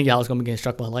 Mm-hmm. But then your house gonna be getting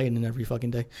struck by lightning every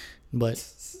fucking day. But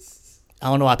I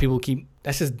don't know why people keep.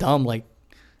 That's just dumb. Like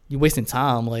you wasting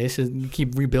time. Like it's just you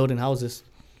keep rebuilding houses.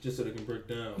 Just so they can break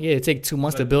down. Yeah, it take 2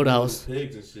 months to build a house.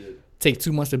 Pigs and shit. Take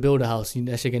 2 months to build a house.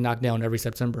 That shit get knocked down every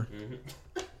September.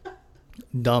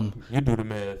 Mm-hmm. Dumb. You do the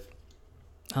math.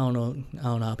 I don't know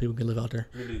how people can live out there.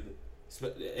 Me neither.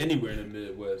 Anywhere in the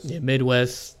Midwest. Yeah,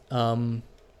 Midwest. We don't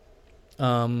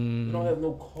have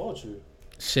no culture.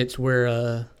 Shits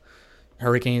where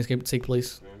hurricanes can take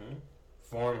place.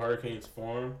 Mm-hmm. Hurricanes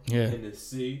form. Yeah. In the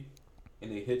sea,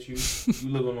 and they hit you. You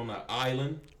living on an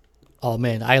island. Oh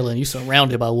man, island. You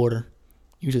surrounded by water.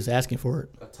 You just asking for it.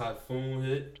 A typhoon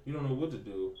hit. You don't know what to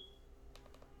do.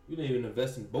 You didn't even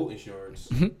invest in boat insurance.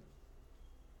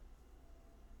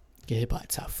 Get hit by a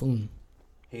typhoon.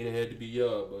 Hate it had to be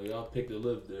y'all, but y'all picked to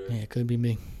live there. Yeah, it could be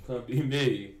me. Couldn't be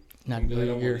me. Not good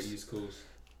I'm years. on the East Coast.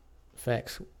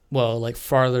 Facts. Well, like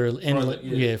farther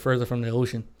inland, further from the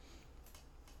ocean.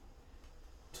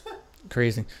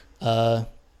 Crazy. Oh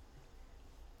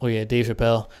yeah, Dave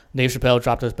Chappelle. Dave Chappelle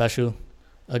dropped a special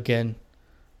again.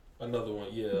 Another one,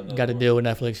 yeah. Got to deal with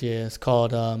Netflix. Yeah, it's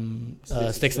called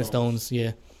Sticks and Stones.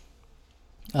 Yeah.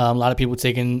 A lot of people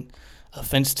taking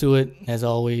offense to it, as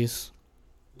always.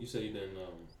 You say you didn't.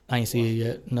 I ain't see it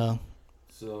yet. No.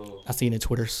 So I seen it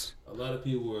Twitters. A lot of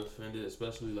people were offended,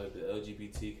 especially like the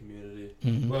LGBT community.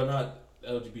 Mm-hmm. Well, not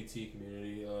LGBT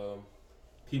community.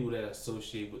 People that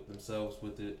associate with themselves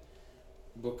with it,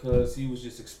 because he was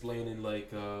just explaining like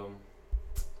how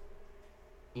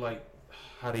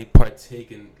they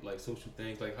partake in like social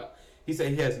things. Like how, he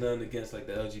said he has nothing against like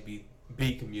the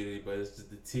LGBT community, but it's just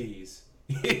the T's.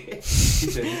 he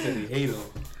said they hate them.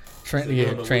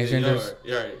 Transgenders.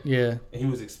 Right. Yeah. And he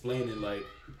was explaining like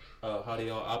how they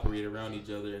all operate around each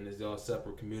other, and it's all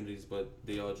separate communities, but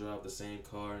they all drive the same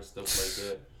car and stuff like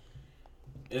that.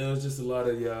 And it was just a lot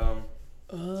of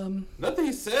nothing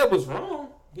he said was wrong.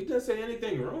 He didn't say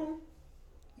anything wrong.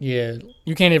 Yeah,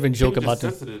 you can't even joke about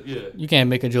them. Yeah. You can't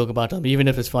make a joke about them, even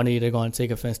if it's funny. They're going to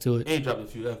take offense to it. And he dropped a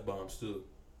few F-bombs too.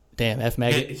 Damn, F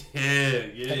maggot.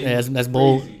 Yeah. That's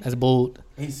bold. That's bold.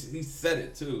 He said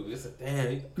it too. It's a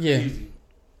damn. Yeah. Crazy.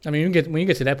 I mean, when you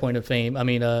get to that point of fame, I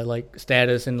mean, like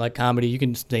status and like comedy, you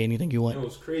can say anything you want. It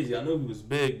was crazy. I know he was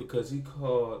big because he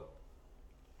called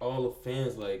all the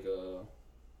fans like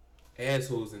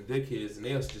assholes and dickheads, and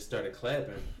they just started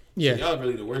clapping. Yeah. So y'all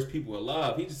really the worst people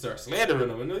alive. He just started slandering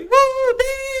them, and they're like, "Woo,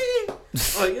 damn!"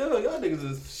 Like, yo, y'all niggas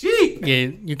is sheep. Yeah,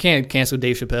 you can't cancel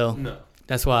Dave Chappelle. No.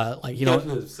 That's why, like, you don't.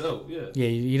 Himself, yeah. Yeah,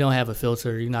 you don't have a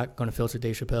filter. You're not going to filter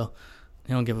Dave Chappelle.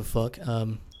 They don't give a fuck.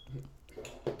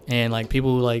 And like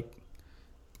people like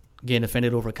getting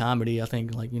offended over comedy, I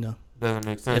think like doesn't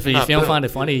make sense. If you don't find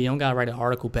it funny, you don't gotta write an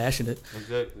article bashing it.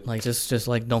 Exactly. Like just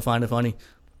like don't find it funny,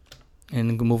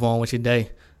 and move on with your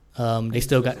day. They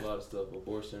still got a lot of stuff: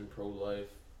 abortion, pro-life.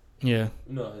 Yeah.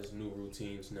 You know his new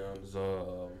routines now is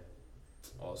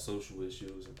all social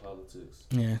issues and politics.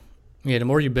 Yeah. Yeah, the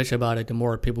more you bitch about it, the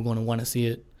more people going to want to see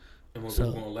it. And more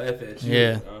people going to laugh at you.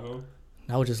 Yeah.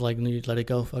 I would just like let it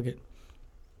go. Fuck it.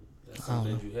 That's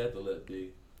something you had to let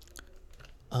be.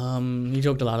 He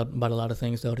joked about a lot of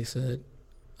things though. He said,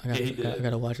 I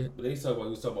gotta watch it. But he was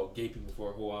talking about gay people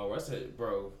for a whole hour. I said,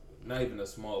 bro, not even a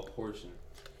small portion.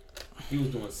 He was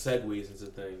doing segues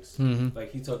into things. Mm-hmm.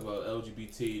 Like he talked about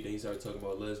LGBT, then he started talking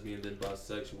about lesbian, then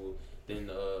bisexual, then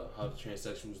how the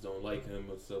transsexuals don't like him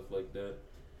and stuff like that.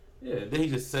 Yeah, then he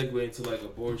just segued into like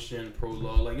abortion,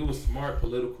 pro-law. Like it was smart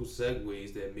political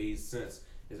segues that made sense.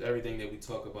 It's everything that we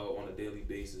talk about on a daily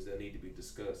basis that need to be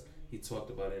discussed. He talked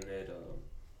about it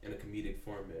in a comedic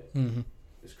format. Mm-hmm.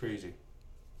 It's crazy.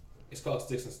 It's called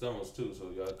Sticks and Stones too, so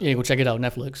y'all. Yeah, go check it out,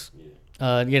 Netflix.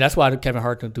 Yeah. Yeah, that's why Kevin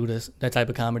Hart can do that type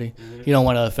of comedy. Mm-hmm. He don't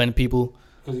want to offend people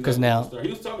because now he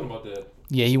was talking about that.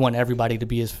 Yeah, he want everybody to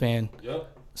be his fan.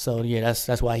 Yep. So yeah,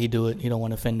 that's why he do it. He don't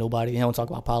want to offend nobody. He don't talk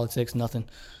about politics, nothing,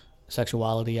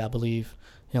 sexuality. I believe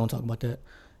he don't talk about that.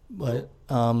 But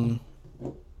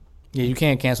yeah, you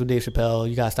can't cancel Dave Chappelle.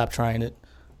 You gotta stop trying it.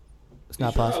 It's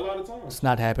not possible. It's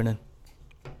not happening.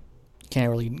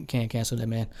 Can't cancel that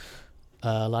man.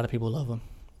 A lot of people love him.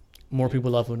 More people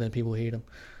love him than people hate him.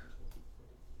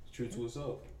 True to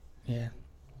itself. Yeah.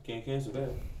 Can't cancel that.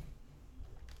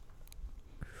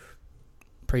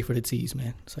 Pray for the tease,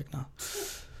 man. It's like, nah.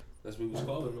 That's what he was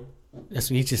calling them. That's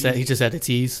what he just said. He just said the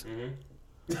tease.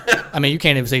 Mm-hmm. I mean, you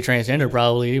can't even say transgender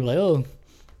probably. You'd be like, oh,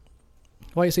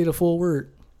 why you say the full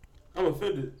word? I'm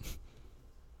offended.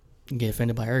 You get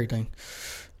offended by everything.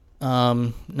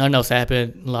 Nothing else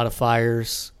happened. A lot of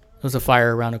fires. There was a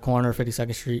fire around the corner,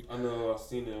 52nd Street. I know. I've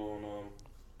seen it on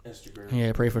Instagram.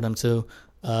 Yeah, pray for them too.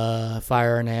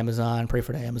 Fire in the Amazon. Pray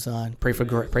for the Amazon. Pray for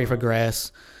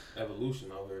grass.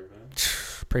 Evolution out here, man.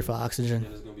 Pray for oxygen.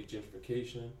 Then there's gonna be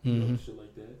gentrification, shit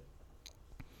like that.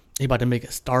 They about to make a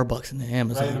Starbucks in the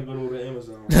Amazon. Right in the middle of the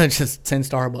Amazon. Just 10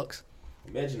 Starbucks.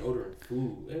 Imagine ordering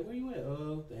food. Hey, where you at?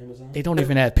 The Amazon. They don't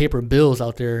even have paper bills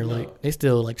out there. No. Like they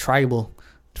still like tribal.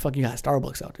 The fuck you got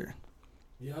Starbucks out there?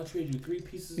 Yeah, I'll trade you 3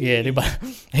 pieces. Yeah, they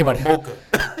about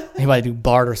to do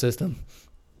barter system.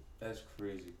 That's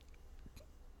crazy.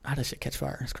 How does shit catch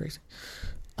fire? It's crazy.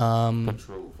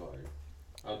 Control fire.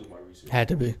 I'll do my research. Had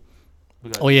to be.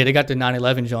 Oh yeah, they got the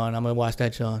 9/11 John. I'm gonna watch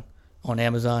that John on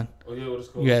Amazon. Oh yeah, what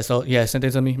it's called? Yeah, sent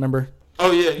it to me. Remember?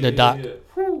 Oh yeah, the doc. Yeah.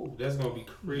 Whew, that's gonna be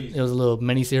crazy. It was a little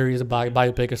mini series, a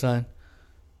biopic or something.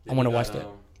 I want to watch that.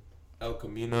 El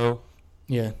Camino.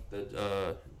 Yeah.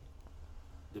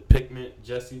 The Pigment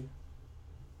Jesse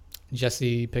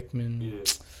Pickman. Yeah.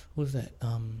 What was that?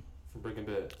 From Breaking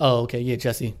Bad. Oh, okay. Yeah,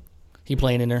 Jesse. He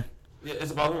playing in there. Yeah,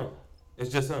 it's about him. It's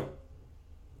just him.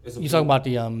 You talking about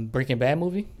the Breaking Bad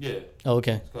movie? Yeah. Oh,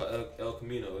 okay. It's called El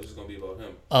Camino. It's just gonna be about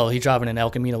him. Oh, he driving an El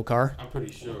Camino car? I'm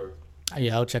pretty sure.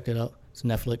 Yeah, I'll check that out. It's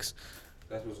Netflix.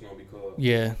 That's what it's gonna be called.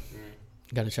 Yeah.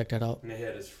 Got to check that out. And they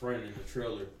had his friend in the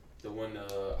trailer. The one I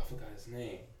forgot his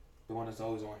name. The one that's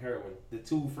always on heroin. His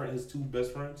two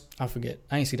best friends. I forget.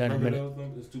 I ain't see that in a minute.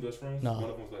 Them? His 2 best friends. No. One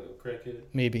of them was like a crackhead.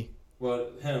 Maybe. Well,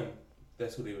 him.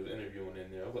 That's who they was interviewing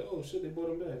in there. I was like, oh shit, they brought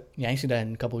him back. Yeah, I ain't see that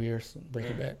in a couple of years.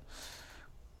 Breaking Bad.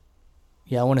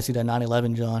 Yeah, I want to see that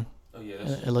 9/11 John. Oh yeah,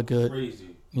 that's it looked good.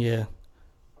 Crazy. Yeah.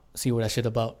 See what that shit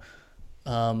about.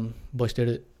 Bush did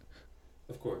it.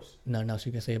 Of course. Nothing else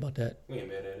you can say about that. We ain't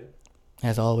mad at it.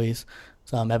 As always.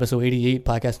 So episode 88,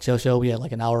 Podcast and Chill Show. We had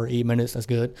like an hour, 8 minutes. That's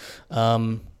good.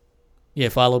 Yeah,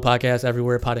 follow podcast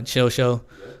everywhere, Pod and Chill Show.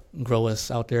 Yep. Grow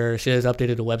us out there. Shiz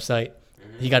updated the website.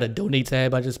 Mm-hmm. He got a donate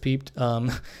tab I just peeped.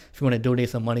 If you want to donate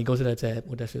some money, go to that tab.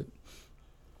 What that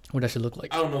should look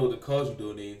like. I don't know what the cause you're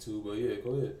donating to, but yeah,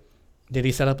 go ahead. Did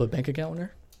he set up a bank account in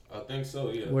there? I think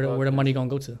so, yeah. Where the money gonna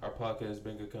go to? Our podcast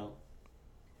bank account.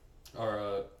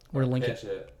 Our where the link cash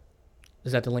app.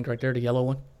 Is that the link right there, the yellow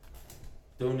one?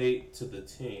 Donate to the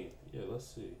team. Yeah, let's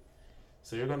see.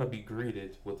 So you're gonna be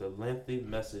greeted with a lengthy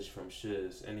message from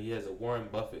Shiz, and he has a Warren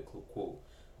Buffett quote.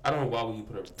 I don't know why would he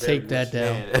put a very take that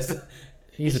down.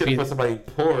 He should have put somebody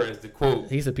poor as the quote.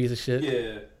 He's a piece of shit.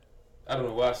 Yeah. I don't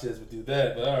know why Shiz would do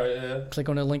that, but all right, yeah. Click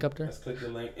on the link up there. Let's click the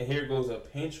link, and here goes a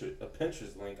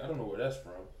Pinterest link. I don't know where that's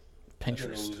from. Pinterest. I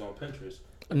didn't know who's on Pinterest.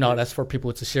 No, that's for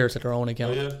people to share it to their own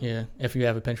account. Oh, yeah. If you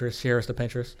have a Pinterest, share us to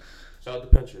Pinterest. Shout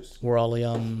out to Pinterest. We're all the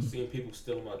seeing people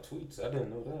stealing my tweets. I didn't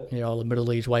know that. Yeah, all the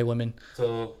middle-aged white women.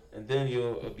 So, and then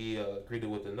you'll be greeted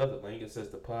with another link. It says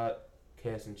the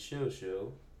Podcast and Chill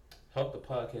Show. Help the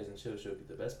Podcast and Chill Show be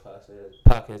the best podcast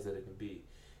that it can be.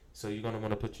 So you're gonna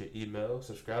want to put your email,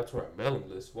 subscribe to our mailing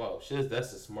list. Wow, Shiz,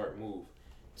 that's a smart move.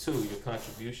 2, your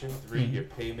contribution. 3, your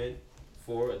payment.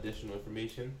 4, additional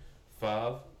information.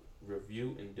 5,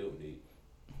 review and donate.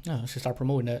 No, I should start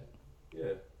promoting that.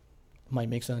 Yeah. Might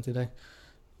make something today.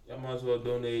 Y'all might as well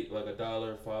donate like $1,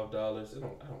 $5. I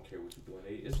don't care what you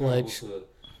donate. It's Pledge. going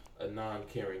to a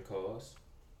non-caring cause.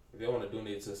 If they want to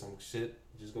donate to some shit,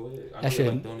 just go ahead. I That know they shit-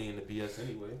 like donating to BS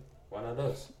anyway. Why not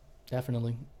us?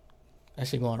 Definitely. That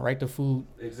shit going right to food.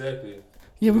 Exactly.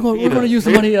 Yeah, we're Feed gonna us. use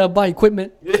the money to buy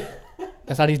equipment. Yeah.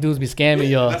 That's how these dudes be scamming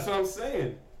y'all. That's what I'm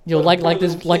saying. Yo, Put like a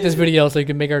this little kid. video so you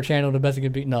can make our channel the best it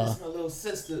can be. No, That's my little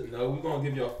sister. No, we're gonna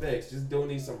give y'all facts. Just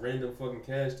donate some random fucking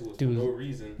cash to us Dude, for no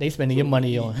reason. they spending So your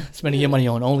money we- on your money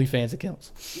on OnlyFans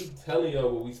accounts. We telling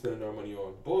y'all what we spending our money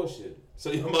on. Bullshit.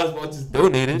 So you might as well just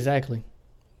donate it. Exactly.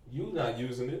 You not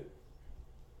using it.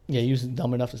 Yeah, you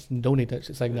dumb enough to donate that shit.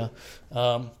 It's like no.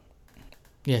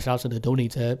 Yeah, shout out to the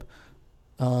donate tab.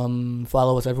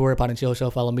 Follow us everywhere. Pot and Chill Show.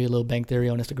 Follow me, Little Bank Theory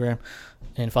on Instagram,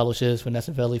 and follow Shiz,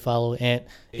 Vanessa Velli. Follow Ant,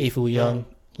 Afu Young.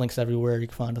 Links everywhere you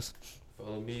can find us.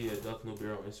 Follow me at Duff No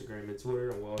Bear on Instagram and Twitter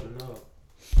and Walden Up.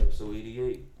 Episode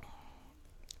 88.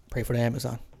 Pray for the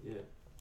Amazon. Yeah.